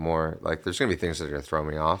little bit more like there's going to be things that are going to throw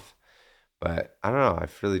me off. But I don't know. I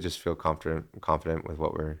really just feel confident with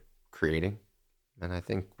what we're creating. And I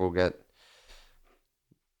think we'll get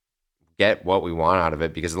what we want out of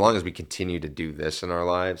it, because as long as we continue to do this in our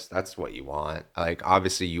lives, that's what you want. Like,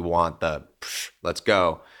 obviously you want the let's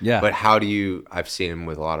go. Yeah. But I've seen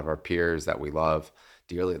with a lot of our peers that we love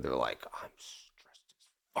dearly, they're like, I'm stressed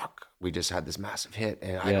as fuck. We just had this massive hit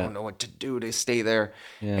and I don't know what to do to stay there.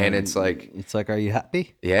 Yeah. And it's like, are you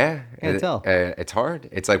happy? Yeah. Can't tell. It's hard.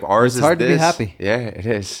 It's like ours it's hard to be happy. Yeah, it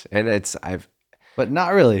is. And but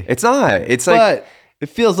not really. It's not. It's like, but it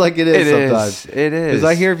feels like it is sometimes. It is. Because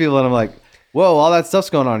I hear people and I'm like, whoa, all that stuff's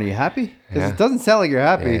going on. Are you happy? Because it doesn't sound like you're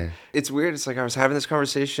happy. Yeah. It's weird. It's like I was having this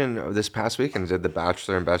conversation this past weekend, did the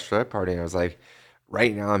bachelor and bachelorette party. And I was like,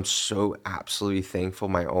 right now, I'm so absolutely thankful.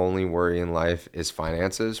 My only worry in life is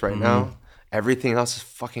finances right now. Everything else is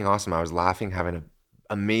fucking awesome. I was laughing, having an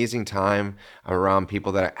amazing time around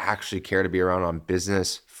people that I actually care to be around on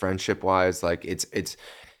business, friendship wise. Like it's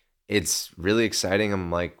really exciting. I'm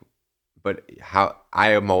like, but how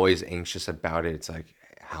I am always anxious about it. It's like,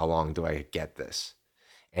 how long do I get this?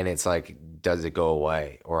 And it's like, does it go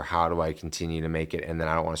away? Or how do I continue to make it? And then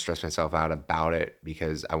I don't want to stress myself out about it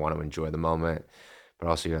because I want to enjoy the moment. But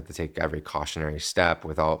also you have to take every cautionary step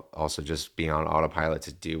without also just being on autopilot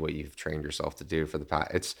to do what you've trained yourself to do for the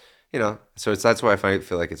past. It's, so that's why I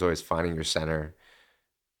feel like it's always finding your center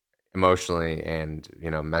emotionally and,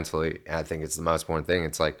 mentally. And I think it's the most important thing.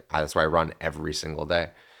 It's like, that's why I run every single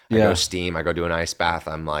day. I go steam, I go do an ice bath.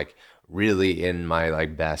 I'm like really in my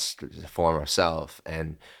like best form of self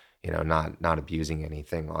and, not abusing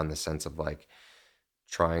anything on the sense of like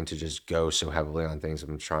trying to just go so heavily on things.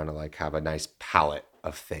 I'm trying to like have a nice palette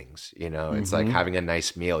of things, it's like having a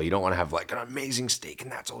nice meal. You don't want to have like an amazing steak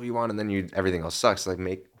and that's all you want. And then everything else sucks. Like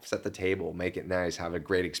set the table, make it nice, have a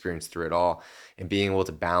great experience through it all and being able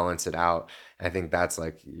to balance it out. And I think that's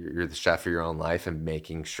like, you're the chef of your own life and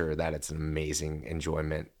making sure that it's an amazing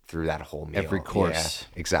enjoyment through that whole meal. Every course. Yeah,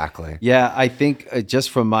 exactly. Yeah. I think just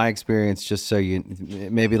from my experience, just so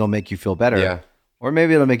maybe it'll make you feel better or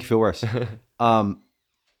maybe it'll make you feel worse. I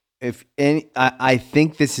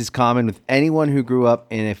think this is common with anyone who grew up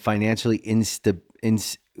in a financially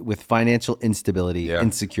with financial instability,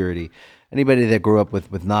 insecurity. Anybody that grew up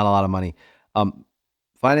with not a lot of money,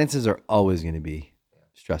 finances are always going to be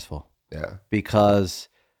stressful. Yeah, because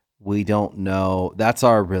we don't know. That's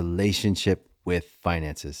our relationship with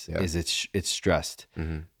finances. Is it's stressed,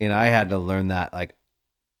 and I had to learn that. Like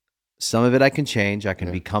some of it I can change. I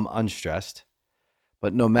can become unstressed.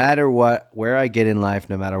 But no matter where I get in life,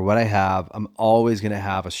 no matter what I have, I'm always going to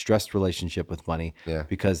have a stressed relationship with money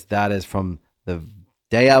because that is from the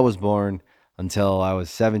day I was born until I was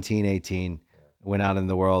 17, 18, went out in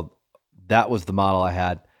the world. That was the model I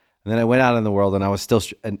had. And then I went out in the world and I was still,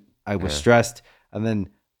 stressed. And then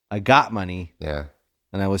I got money and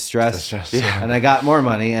I was stressed. And I got more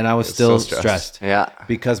money and I was still stressed. Yeah.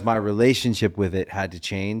 Because my relationship with it had to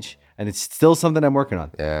change. And it's still something I'm working on.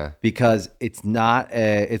 Yeah. Because it's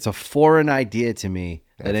a foreign idea to me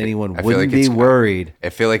that anyone wouldn't be worried. I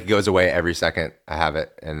feel like it goes away every second I have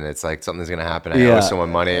it. And it's like something's going to happen. I owe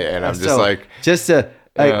someone money. And I'm just like. Just to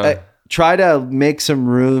try to make some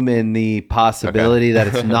room in the possibility that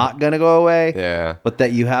it's not going to go away. Yeah. But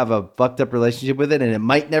that you have a fucked up relationship with it and it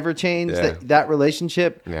might never change. That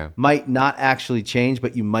relationship might not actually change,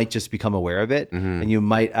 but you might just become aware of it. And you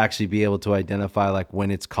might actually be able to identify like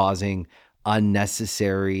when it's causing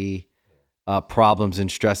unnecessary problems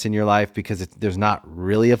and stress in your life because there's not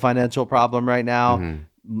really a financial problem right now.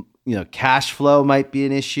 Cash flow might be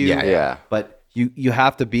an issue. Yeah. But you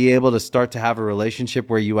have to be able to start to have a relationship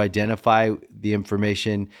where you identify the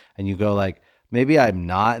information and you go like, maybe it's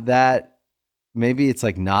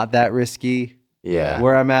like not that risky. Yeah.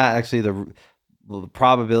 Where I'm at, actually the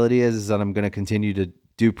probability is that I'm going to continue to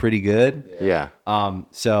do pretty good. Yeah.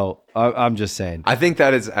 So I'm just saying. I think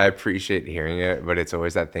I appreciate hearing it, but it's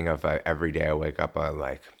always that thing of every day I wake up, I'm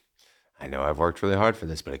like, I know I've worked really hard for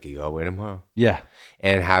this, but it could go away tomorrow. Yeah.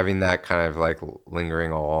 And having that kind of like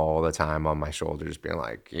lingering all the time on my shoulders, being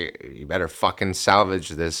like, you better fucking salvage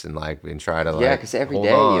this and try to because every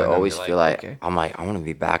day you always feel like, okay. I'm like, I want to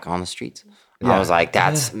be back on the streets. I was like,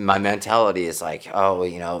 that's my mentality is like,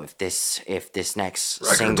 if this next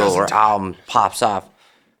single or album pops off,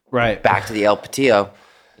 right, back to the El Patillo,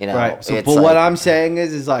 right. So, but what I'm saying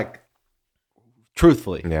is like,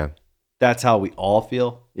 truthfully, that's how we all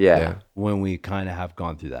feel. Yeah. When we kind of have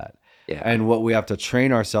gone through that. Yeah. And what we have to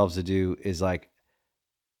train ourselves to do is like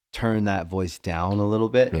turn that voice down a little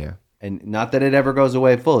bit. Yeah. And not that it ever goes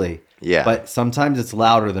away fully. Yeah. But sometimes it's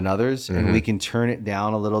louder than others, and we can turn it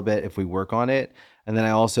down a little bit if we work on it. And then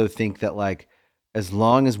I also think that like as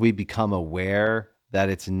long as we become aware that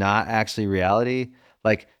it's not actually reality,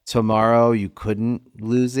 like tomorrow you couldn't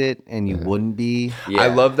lose it and you wouldn't be. I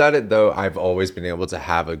love that though I've always been able to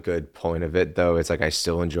have a good point of it though. It's like I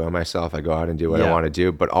still enjoy myself. I go out and do what I want to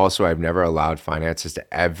do, but also I've never allowed finances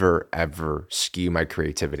to ever skew my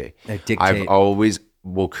creativity. I've always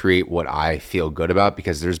will create what I feel good about,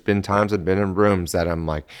 because there's been times I've been in rooms that I'm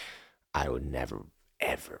like, I would never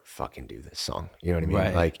ever fucking do this song. You know what I mean?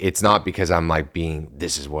 Right. Like it's not because I'm like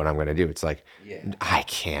this is what I'm gonna do. It's like I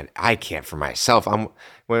can't for myself. I'm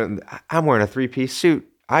wearing a 3-piece suit.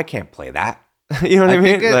 I can't play that. You know what I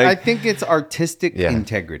mean? I think it's artistic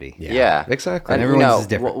integrity. Yeah, exactly. And everyone's is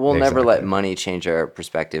different. We'll never let money change our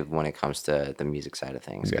perspective when it comes to the music side of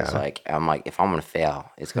things. Because I'm like, if I'm gonna fail,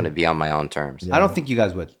 it's gonna be on my own terms. I don't think you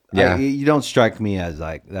guys would. Yeah. You don't strike me as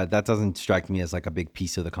like that. That doesn't strike me as like a big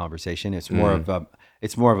piece of the conversation. It's more of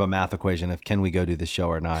a math equation of can we go do the show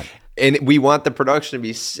or not. And we want the production to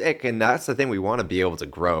be sick, and that's the thing. We want to be able to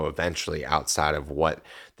grow eventually outside of what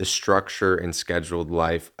the structure and scheduled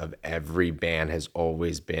life of every band has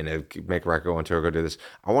always been. Make a record, go on tour, go do this.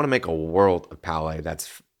 I want to make a world of Palaye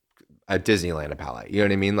that's a Disneyland of Palaye. You know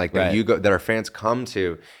what I mean? Like that our fans come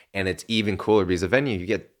to, and it's even cooler because a venue you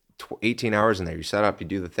get 18 hours in there. You set up, you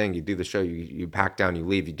do the thing, you do the show, you pack down, you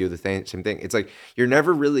leave, you do the same thing. It's like you're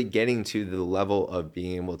never really getting to the level of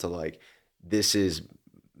being able to like, this is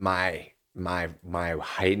my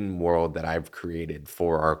heightened world that I've created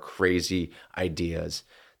for our crazy ideas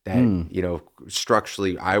that you know,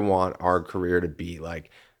 structurally I want our career to be like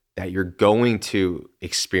that you're going to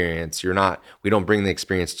experience. We don't bring the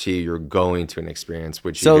experience to you, you're going to an experience,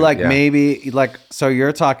 which so maybe like, so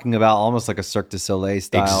you're talking about almost like a Cirque du Soleil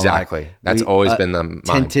style. Exactly. Like that's always been the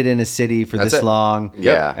tented in a city for this long.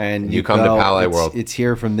 Yeah. And you come to Palaye World. It's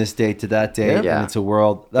here from this date to that date. And it's a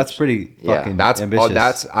world. That's pretty fucking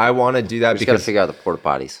ambitious. I want to do that because you got to figure out the porta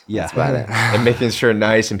potties. Yeah. That's about it. And making sure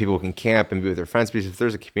nice and people can camp and be with their friends, because if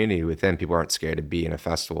there's a community within, people aren't scared to be in a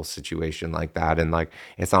festival situation like that. And like,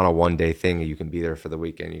 it's not a one-day thing. You can be there for the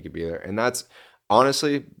weekend. You could be there. And that's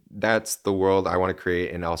honestly, that's the world I want to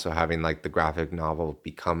create. And also having like the graphic novel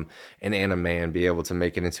become an anime and be able to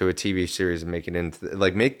make it into a TV series and make it into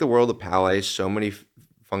like make the world of Palaye so many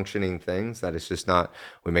functioning things that it's just not,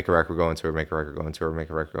 we make a record, go on tour, make a record, go on tour, make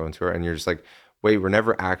a record, go on tour. And you're just like, wait, we're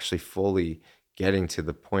never actually fully getting to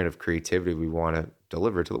the point of creativity we want to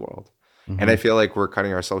deliver to the world. And I feel like we're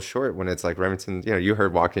cutting ourselves short when it's like Remington, you know, you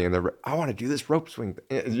heard walking in the, I want to do this rope swing.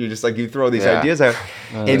 You just like, you throw these ideas out.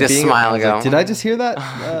 And just smile and go, did I just hear that?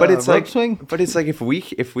 But it's rope like, swing? But it's like, if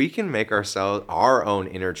we can make ourselves, our own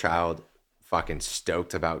inner child fucking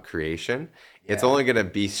stoked about creation, it's only going to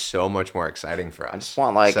be so much more exciting for us. I just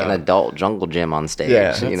want like an adult jungle gym on stage.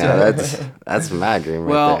 Yeah, you know, that's my dream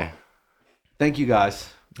right there. Thank you guys.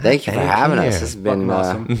 Thank you for having us. This has been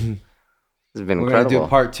awesome. This has been We're incredible. going to do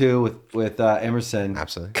part 2 with Emerson.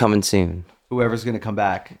 Absolutely. Coming soon. Whoever's going to come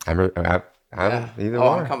back. Either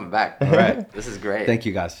I'm coming back. All right. This is great. Thank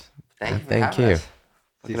you guys. Thank you. Thank you.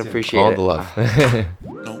 I appreciate All it. the love.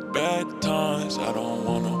 No bad times, I don't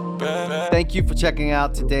want no bad. Thank you for checking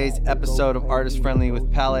out today's episode of Artist Friendly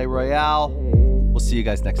with Palaye Royale. We'll see you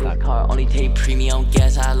guys next time. Car only take premium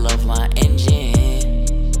gas, I love my engine.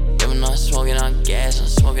 I'm not smoking on gas, I'm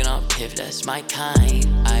smoking on piff, that's my kind.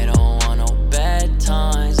 I don't want no bad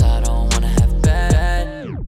times, I don't